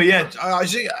 But anyway, yeah, I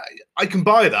see. I can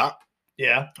buy that.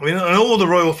 Yeah. I mean, and all the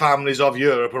royal families of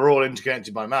Europe are all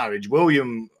interconnected by marriage.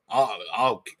 William,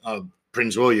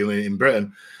 Prince William in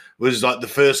Britain, was like the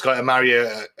first guy to marry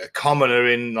a commoner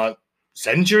in like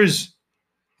centuries.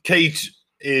 Kate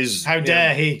is How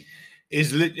dare he?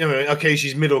 Okay,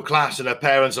 she's middle class and her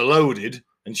parents are loaded,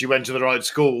 and she went to the right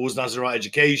schools and has the right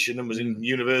education and was in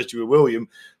university with William.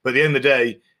 But at the end of the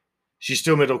day, she's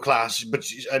still middle class, but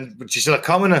she's still a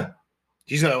commoner.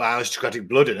 She's got no aristocratic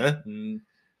blood in her. Mm.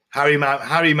 Harry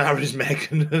marries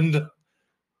Meghan, and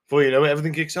before you know it,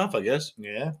 everything kicks off, I guess.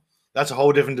 Yeah. That's a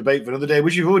whole different debate for another day,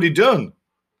 which you've already done.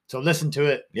 So listen to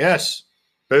it. Yes.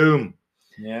 Boom.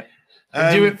 Yeah.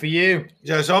 Do it for you.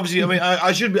 Yeah, so obviously, I mean,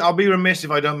 I'll be remiss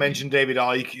if I don't mention David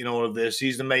Icke in all of this.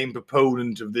 He's the main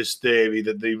proponent of this theory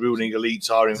that the ruling elites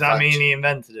are, in fact. Does that mean he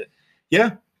invented it?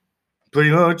 Yeah.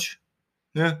 Pretty much.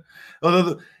 Yeah.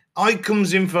 Although Icke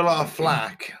comes in for a lot of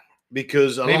flack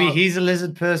because maybe he's a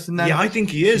lizard person then. Yeah, I think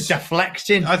he is. He's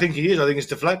deflecting. I think he is. I think it's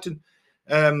deflecting.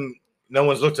 No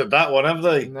one's looked at that one, have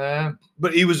they? No.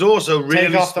 But he was also really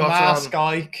Take off the spot mask,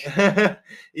 on. Ike.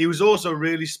 He was also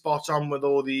really spot on with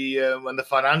all the when the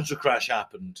financial crash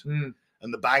happened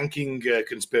and the banking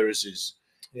conspiracies.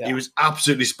 Yeah. He was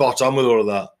absolutely spot on with all of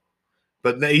that.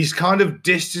 But he's kind of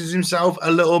distanced himself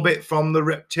a little bit from the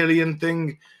reptilian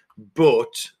thing.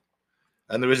 But,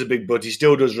 and there is a big but, he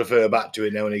still does refer back to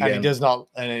it now and again. And he does not.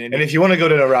 And if you want to go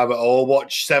down a rabbit hole,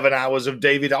 watch 7 hours of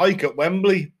David Icke at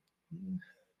Wembley.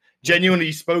 Genuinely,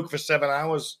 he spoke for 7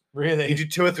 hours. Really? He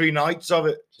did 2 or 3 nights of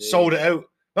it. Jeez. Sold it out.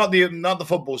 Not the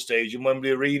football stage in Wembley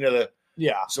Arena.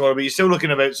 Yeah. So, but you're still looking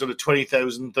about sort of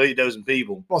 20,000, 30,000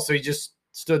 people. Well, so he just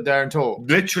stood there and talked?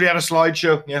 Literally had a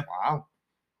slideshow. Yeah. Wow.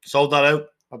 Sold that out.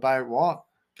 About what?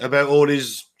 About all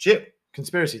his shit.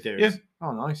 Conspiracy theories? Yeah.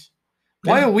 Oh, nice.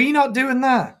 Why are we not doing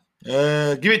that?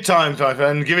 Give it time, my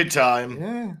friend. Give it time.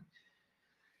 Yeah.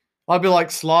 I'd be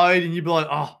like, slide, and you'd be like,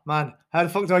 oh, man, how the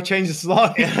fuck do I change the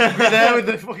slide? You're there with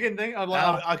the fucking thing. I'm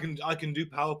like, I can do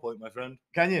PowerPoint, my friend.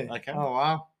 Can you? I can. Oh,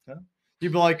 wow. Yeah.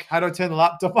 You'd be like, how do I turn the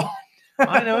laptop on?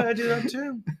 I know, I do that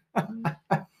too.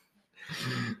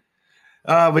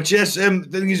 But yes, the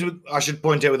thing is, I should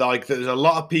point out with Icke that there's a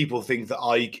lot of people think that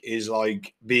Icke is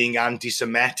like being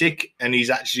anti-Semitic, and he's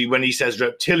actually, when he says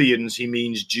reptilians, he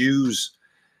means Jews.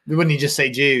 Wouldn't he just say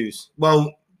Jews?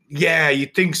 Well, yeah,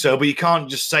 you'd think so, but you can't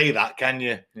just say that, can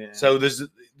you? Yeah. So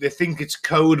they think it's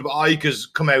code, but Icke has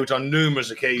come out on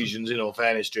numerous occasions, in all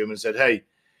fairness to him, and said, "Hey,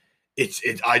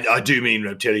 I do mean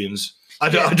reptilians. I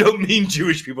don't mean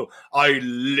Jewish people. I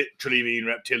literally mean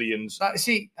reptilians."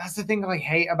 See, that's the thing I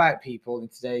hate about people in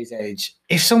today's age.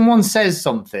 If someone says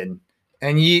something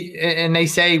and they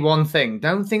say one thing,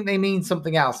 don't think they mean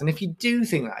something else. And if you do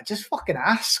think that, just fucking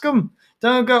ask them.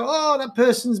 Don't go, oh, that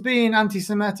person's being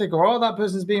anti-Semitic, or oh, that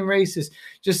person's being racist.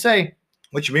 Just say,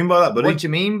 what do you mean by that, buddy? What do you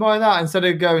mean by that? Instead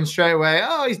of going straight away,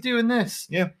 oh, he's doing this.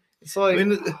 Yeah. It's like, I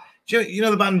mean, you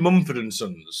know the band Mumford and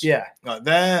Sons? Yeah. Like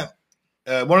they're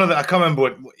one of the, I can't remember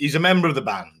what, he's a member of the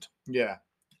band. Yeah.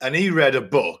 And he read a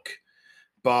book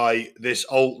by this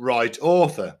alt-right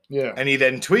author. Yeah. And he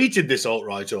then tweeted this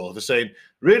alt-right author saying,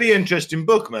 really interesting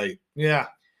book, mate. Yeah.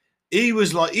 He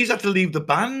was like, he's had to leave the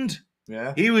band.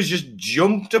 Yeah. He was just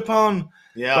jumped upon.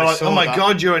 Yeah. Like, oh my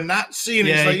God, you're a Nazi. And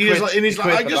yeah, he's like,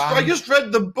 I just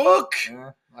read the book.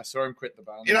 Yeah. I saw him quit the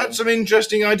band. It had some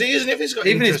interesting ideas, and if he's got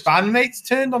even his bandmates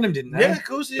turned on him, didn't they? Yeah, of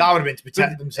course. That would have been to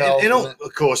protect themselves.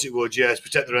 Of course it would. Yes,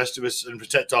 protect the rest of us and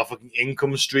protect our fucking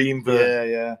income stream. For,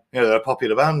 yeah. You know, they're a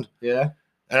popular band. Yeah.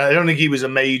 And I don't think he was a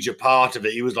major part of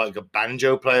it. He was like a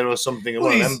banjo player or something.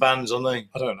 One of them bands, aren't they?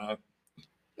 I don't know.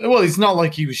 Well, it's not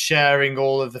like he was sharing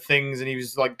all of the things and he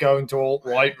was like going to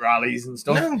alt-right rallies and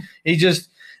stuff. No. He just,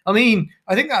 I think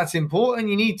that's important.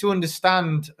 You need to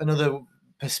understand another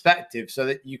perspective so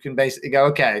that you can basically go,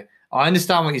 okay, I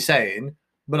understand what you're saying,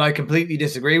 but I completely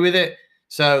disagree with it.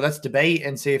 So let's debate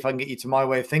and see if I can get you to my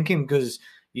way of thinking, because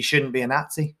you shouldn't be a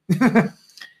Nazi.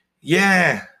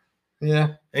 Yeah. Yeah.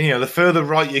 And, the further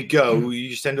right you go, you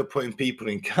just end up putting people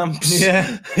in camps.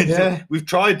 Yeah. Yeah. We've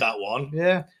tried that one.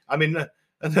 Yeah. I mean,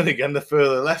 and then again, the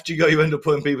further left you go, you end up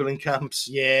putting people in camps.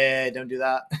 Yeah. Don't do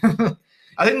that.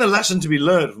 I think the lesson to be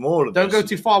learned from all of Don't this. go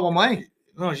too far one way.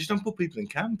 No, just don't put people in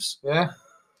camps. Yeah.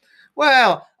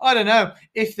 Well, I don't know.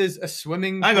 If there's a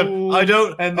swimming Hang pool. on, I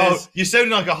don't. And You sound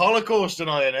like a Holocaust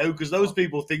denier now, because those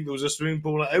people think there was a swimming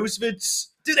pool at Auschwitz.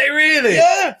 do they really?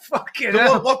 Yeah. Fucking So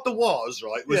hell. what there was,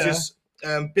 right, was Yeah. this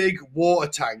big water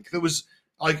tank that was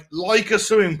like a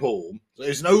swimming pool. So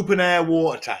it's an open air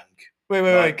water tank.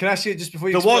 Wait. Can I ask you just before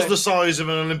you That was explain- the size of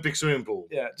an Olympic swimming pool.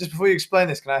 Yeah, just before you explain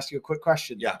this, can I ask you a quick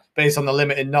question? Yeah. Based on the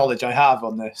limited knowledge I have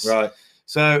on this. Right.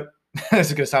 So this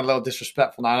is going to sound a little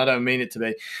disrespectful now, and I don't mean it to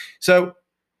be. So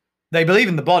they believe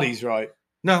in the bodies, right?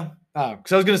 No. Oh,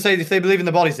 because I was going to say, if they believe in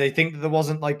the bodies, they think that there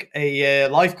wasn't like a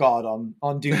lifeguard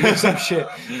on duty or some shit.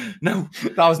 No.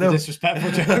 That was the No.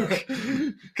 disrespectful joke.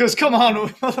 Because come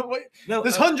on, No.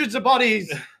 there's hundreds of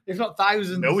bodies, if not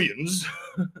thousands. Millions.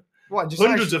 What? Just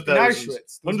Hundreds of in thousands. Auschwitz?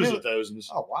 There's Hundreds mil- of thousands.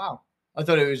 Oh wow! I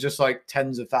thought it was just like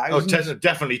tens of Oh, thousands.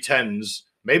 definitely tens.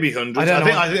 Maybe hundreds. I don't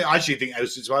know. I actually think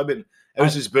Auschwitz might have been.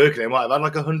 Auschwitz-Birkenau might have had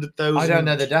like 100,000. I don't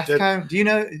know the death count. Do you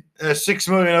know? 6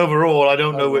 million overall. I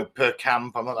don't know Oh. it per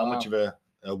camp. I'm not that much of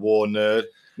a war nerd.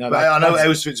 No, But I know that's-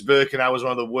 Auschwitz-Birkenau was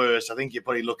one of the worst. I think you're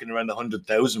probably looking around the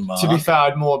 100,000 mark. To be fair,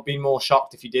 I'd be more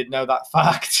shocked if you did know that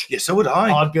fact. Yeah, so would I.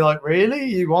 I'd be like, really?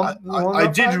 You want? I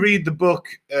did read the book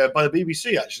by the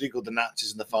BBC actually called "The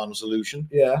Nazis and the Final Solution."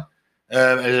 Yeah.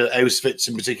 Auschwitz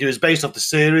in particular is based off the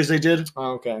series they did,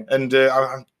 Oh, okay. and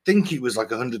I think it was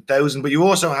like 100,000. But you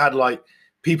also had like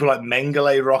people like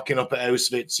Mengele rocking up at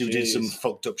Auschwitz who did some Jeez.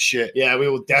 fucked up shit. Yeah, we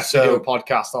will definitely So- do a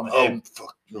podcast on Oh him.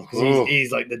 fuck! 'Cause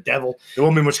he's like the devil. There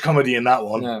won't be much comedy in that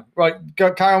one. No. Right,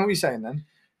 carry on what you're saying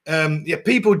then. Yeah,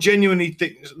 people genuinely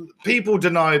think people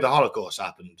deny the Holocaust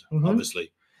happened, Mhm.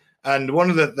 obviously, and one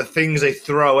of the things they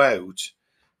throw out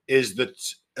is that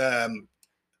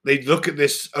they look at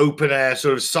this open air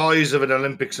sort of size of an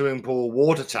Olympic swimming pool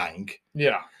water tank,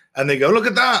 Yeah. and they go, "Look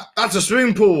at that! That's a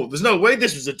swimming pool. There's no way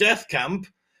this was a death camp."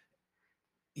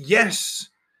 Yes,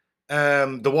 there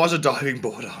was a diving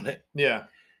board on it. Yeah.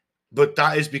 But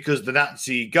that is because the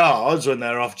Nazi guards, when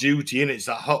they're off duty, and it's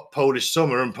that hot Polish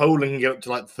summer, and Poland can get up to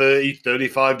like 30,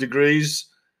 35 degrees.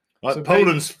 Like So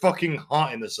Poland's fucking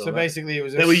hot in the summer. So basically, it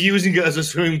was. They were using it as a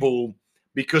swimming pool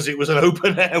because it was an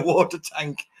open air water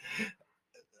tank.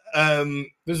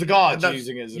 There's the guards that's-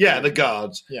 using it. As a Yeah, pool. the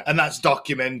guards. Yeah. And that's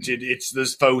documented.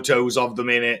 There's photos of them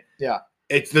in it. Yeah.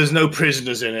 There's no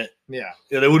prisoners in it. Yeah.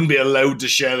 They wouldn't be allowed to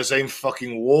share the same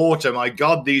fucking water. My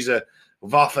God, these are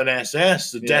Waffen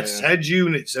SS, the Yeah, Death's yeah. Head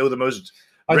units. They were the most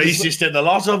I just- racist in the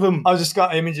lot of them. I just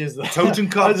got images.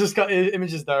 Totenkopf. I just got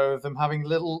images though of them having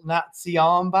little Nazi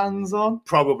armbands on,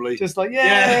 Probably. just like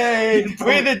Yeah. yay!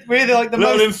 we're the like the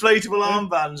Little most. inflatable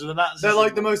armbands with the Nazis. They're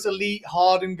like the most elite,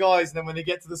 hardened guys, and then when they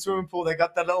get to the swimming pool, they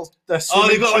got that little. Oh, swimming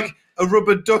they've got trunk. like a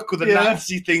rubber duck with a Yeah.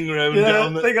 Nazi thing around Yeah,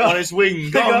 on, they got- on its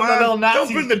wing. they Oh, got the man, little Nazi-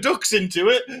 don't bring the ducks into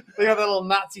it. They got their little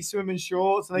Nazi swimming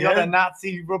shorts, and they got Yeah. their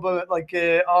Nazi rubber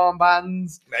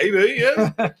armbands. Maybe,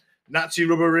 yeah. Nazi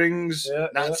rubber rings, Yeah,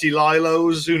 Nazi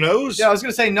lilos, who knows? Yeah, I was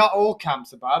going to say not all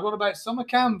camps are bad. What about summer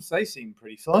camps? They seem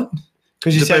pretty fun.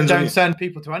 Because you said Depends on don't your- send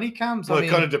people to any camps. Well, I mean,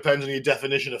 it kind of depends on your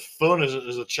definition of fun as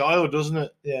a child, doesn't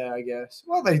it? yeah, I guess.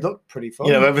 Well, they look pretty fun.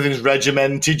 You know, everything's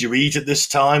regimented. You eat at this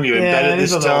time, you're in bed at it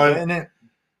is this a little time. bit, innit?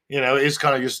 You know, it's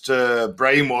kind of just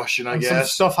brainwashing, I And some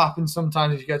guess. stuff happens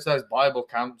sometimes if you go to those Bible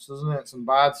camps, doesn't it? Some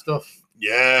bad stuff.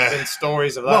 Yeah. Been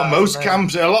stories of that. Well, most hasn't there?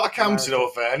 camps, a lot of camps, in all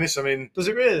fairness. I mean, Does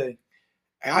it really?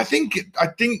 I think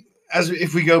as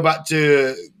if we go back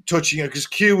to touching it, because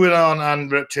QAnon and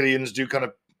reptilians do kind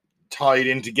of tie it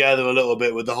in together a little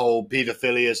bit with the whole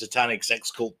paedophilia, satanic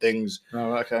sex cult things.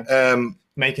 Oh, okay.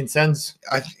 Making sense.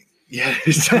 Yeah,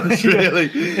 it does really.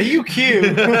 Are you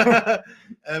cute?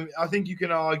 I think you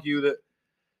can argue that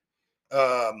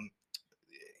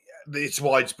it's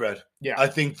widespread. Yeah. I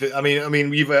think that. I mean,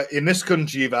 we've in this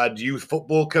country, you've had youth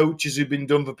football coaches who've been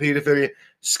done for paedophilia,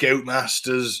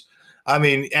 scoutmasters. I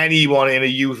mean, anyone in a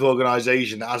youth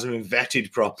organisation that hasn't been vetted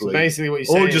So properly, basically, what you're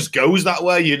saying, or just goes that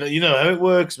way. You know how it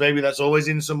works. Maybe that's always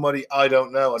in somebody. I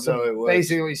don't know. I don't know how it works.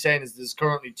 basically what you're saying is there's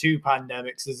currently two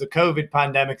pandemics. There's the COVID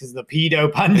pandemic, there's the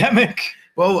pedo pandemic.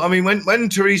 Well, I mean, when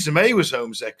Theresa May was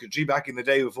Home Secretary back in the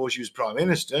day before she was Prime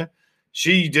Minister,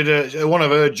 she did one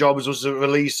of her jobs was to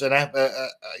release a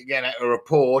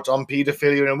report on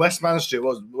paedophilia in Westminster. It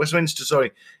was Westminster,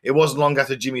 sorry. It wasn't long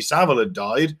after Jimmy Savile had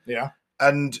died, Yeah.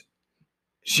 and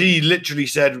she literally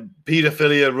said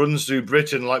paedophilia runs through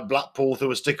Britain like Blackpool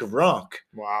through a stick of rock.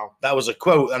 Wow. That was a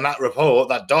quote, and that report,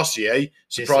 that dossier,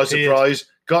 surprise, Disappeared. surprise,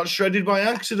 got shredded by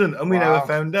accident, and we Wow. never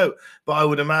found out. But I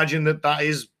would imagine that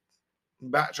is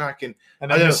backtracking.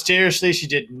 And I then don't- mysteriously, she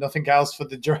did nothing else for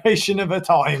the duration of her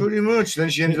time. Pretty much. Then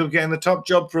she ended up getting the top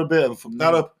job for a bit and fucked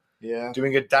that up, Yeah.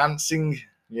 doing a dancing.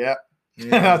 Yeah.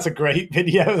 Yeah. That's a great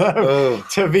video, though, Oh,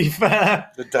 to be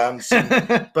fair. the dancing.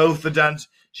 Both the dance.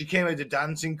 She came out the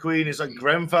dancing queen. It's like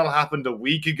Grenfell happened a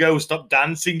week ago. Stop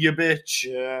dancing, you bitch.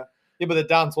 Yeah. Yeah, but the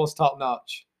dance was top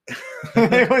notch.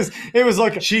 it was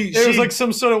like it was like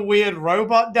some sort of weird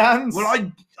robot dance.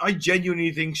 Well, I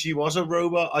genuinely think she was a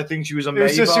robot. I think she was a It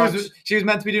was just, Maybach. she was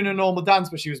meant to be doing a normal dance,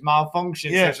 but she was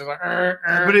malfunctioning. Yeah. So she was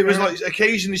like, But it was like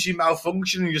occasionally she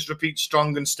malfunctioned and just repeat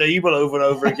strong and stable over and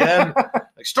over again.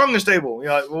 Like strong and stable.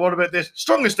 You're like, well, what about this?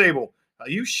 Strong and stable. Are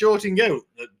you shorting out?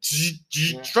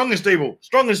 Strong and stable.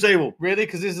 Strong and stable. really?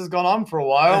 Because this has gone on for a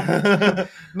while.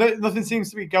 Nothing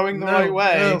seems to be going the No, right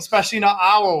way, no. especially not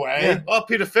our way. Yeah. Oh,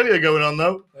 paedophilia going on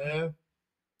though. Yeah.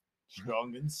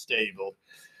 Strong and stable.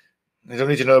 I don't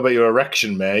need to know about your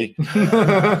erection, May.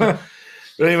 But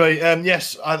anyway,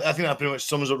 yes, I think that pretty much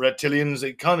sums up Reptilians.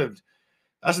 It kind of,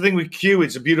 that's the thing with Q.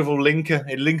 It's a beautiful linker.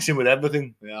 It links in with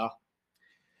everything. Yeah.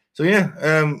 So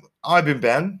yeah, I've been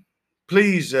Ben.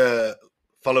 Please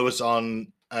follow us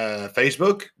on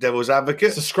Facebook, Devil's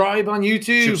Advocate. Subscribe on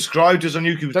YouTube. Subscribe to us on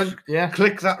YouTube. Yeah.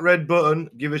 Click that red button.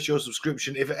 Give us your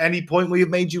subscription. If at any point we have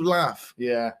made you laugh.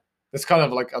 Yeah. It's kind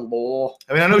of like a law.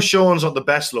 I mean, I know Sean's not the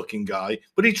best looking guy,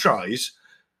 but he tries.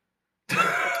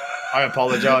 I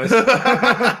apologize.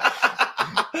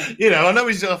 You know, I know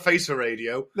he's got a face for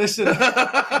radio. Listen,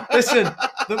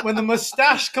 when the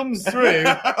mustache comes through,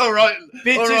 All right.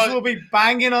 bitches all right. will be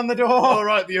banging on the door. All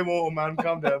right, the immortal man,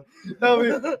 calm down.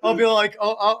 I'll be like,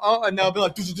 oh, and they'll be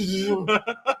like,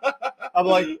 I'll be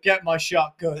like, get my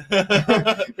shotgun.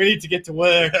 We need to get to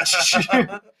work.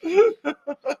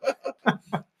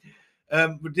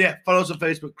 But yeah, follow us on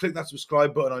Facebook. Click that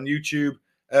subscribe button on YouTube.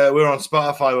 We're on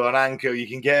Spotify. We're on Anchor. You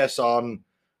can get us on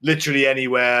literally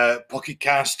anywhere. Pocket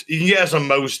Cast. You can get us on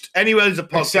most anywhere there's a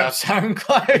Except podcast.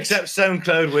 SoundCloud. Except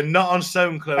SoundCloud. We're not on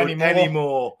SoundCloud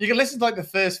anymore. You can listen to like the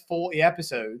first 40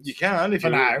 episodes. You can if For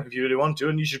you now. if you really want to,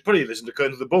 and you should probably listen to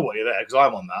Curtain to the Bull while you're there because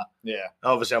I'm on that. Yeah.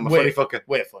 Obviously, I'm a We're- funny fucker.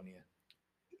 We're funnier.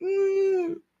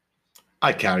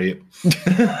 I carry it.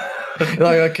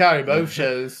 Like I carry both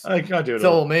shows. I can't do it It's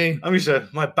all. all me. I'm used to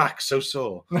my back's so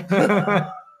sore.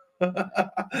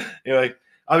 Anyway,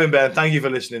 I've been Ben. Thank you for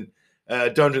listening.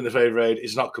 Don't drink the flavor aid.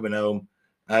 It's not coming home.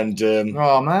 And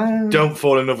Oh man. don't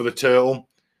fall in love with a turtle.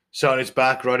 Sit on its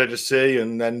back right out to sea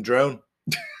and then drone.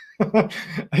 Have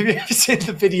you ever seen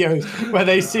the videos where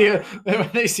they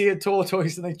see a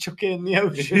tortoise and they chuck it in the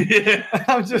ocean? Yeah.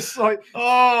 I'm just like,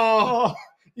 oh,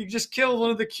 you just killed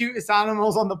one of the cutest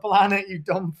animals on the planet, you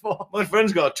dumb fuck. My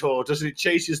friend's got a tortoise and it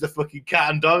chases the fucking cat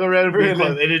and dog around. Really?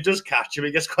 And it does catch him.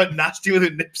 It gets quite nasty when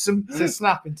it nips him. It's a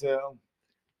snapping turtle.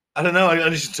 I don't know.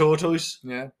 It's a tortoise.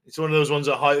 Yeah. It's one of those ones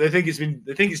that hide. They think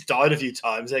it's died a few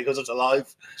times because it's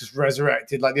alive. Just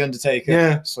resurrected like the Undertaker.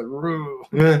 Yeah. It's like, "Roo."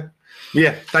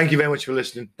 Yeah. Thank you very much for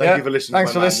listening. Thank you for listening.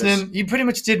 Thanks to for my madness. listening. You pretty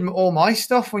much did all my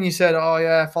stuff when you said, oh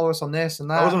yeah, follow us on this and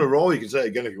that. I was on a roll. You can say it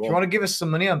again if you If want. you want to give us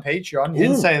some money on Patreon, you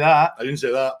didn't Ooh. say that. I didn't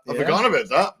say that. I Yeah. forgot about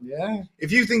that. Yeah.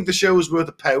 If you think the show is worth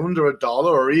 £1 or $1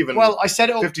 or even Well, I set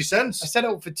it up 50 cents, I set it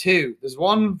up for two. There's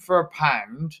one for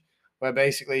 £1, where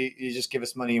basically you just give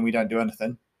us money and we don't do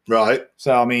anything. right?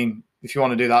 So I mean, if you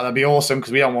want to do that, that'd be awesome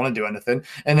because we don't want to do anything.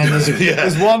 And then there's Yeah.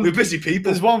 there's one We're busy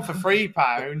people. there's one for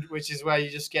 £3, which is where you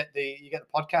just get the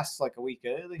podcasts like a week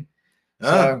early. Ah.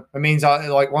 So it means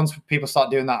like once people start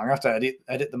doing that, I'm gonna have to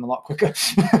edit them a lot quicker.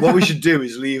 What we should do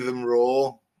is leave them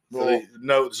raw. Raw.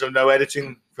 No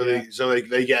editing for Yeah. so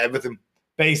they get everything.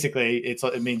 Basically,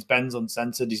 it means Ben's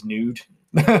uncensored. He's nude.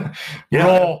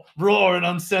 Yeah. raw and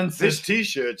uncensored. This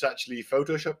T-shirt's actually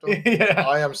photoshopped on. Yeah,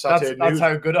 I am sat here that's nude.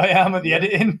 how good I am at the Yeah.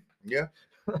 editing. Yeah.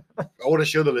 I want to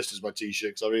show the listeners my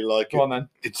T-shirt because I really like Go it. on then.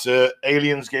 It's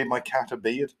Aliens gave my cat a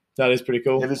beard. That is pretty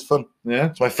cool. It is fun. Yeah.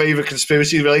 It's my favorite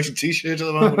conspiracy-related T-shirt at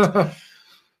the moment.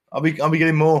 I'll be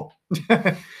getting more.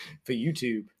 For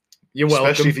YouTube. You're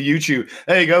welcome. Especially for YouTube.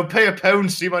 There you go. Pay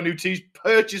 £1, see my new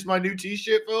purchase my new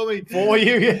t-shirt for me. For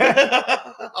you,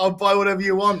 yeah. I'll buy whatever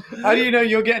you want. How do you know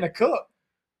you're getting a cut?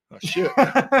 Oh, shit.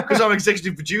 Because I'm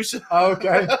executive producer.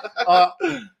 Okay. I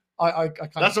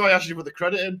can't. That's why I asked you to put the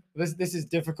credit in. This is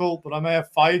difficult, but I may have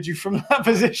fired you from that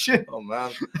position. Oh,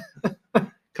 man.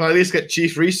 Can I at least get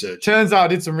chief research? Turns out I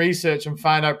did some research and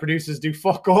found out producers do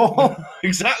fuck all.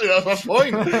 Exactly, that's my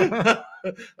point.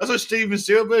 That's why Steven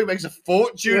Spielberg makes a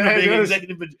fortune of being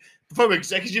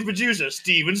executive producer.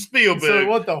 Steven Spielberg. So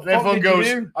what the And fuck everyone did goes,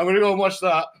 you do? I'm going to go and watch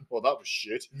that. Well, that was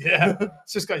shit. Yeah.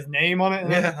 It's just got his name on it.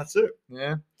 Yeah, that's it.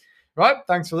 Yeah. Right.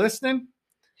 Thanks for listening.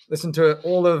 Listen to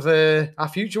all of our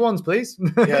future ones, please.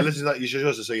 Yeah, listen to that. You should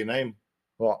also say your name.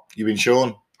 What? You've been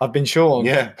Sean. I've been Sean.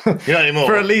 Yeah. You're not anymore.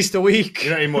 For at least a week.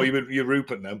 You're not anymore. You're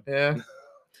Rupert now. Yeah.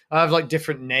 I have like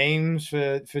different names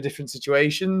for different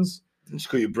situations. Just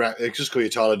call you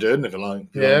Tyler Durden if you like.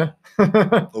 Yeah.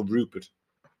 Or Rupert.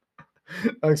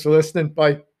 Thanks for listening.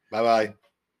 Bye. Bye-bye.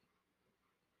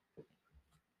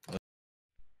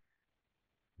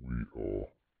 We are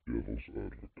Devil's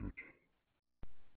Advocate.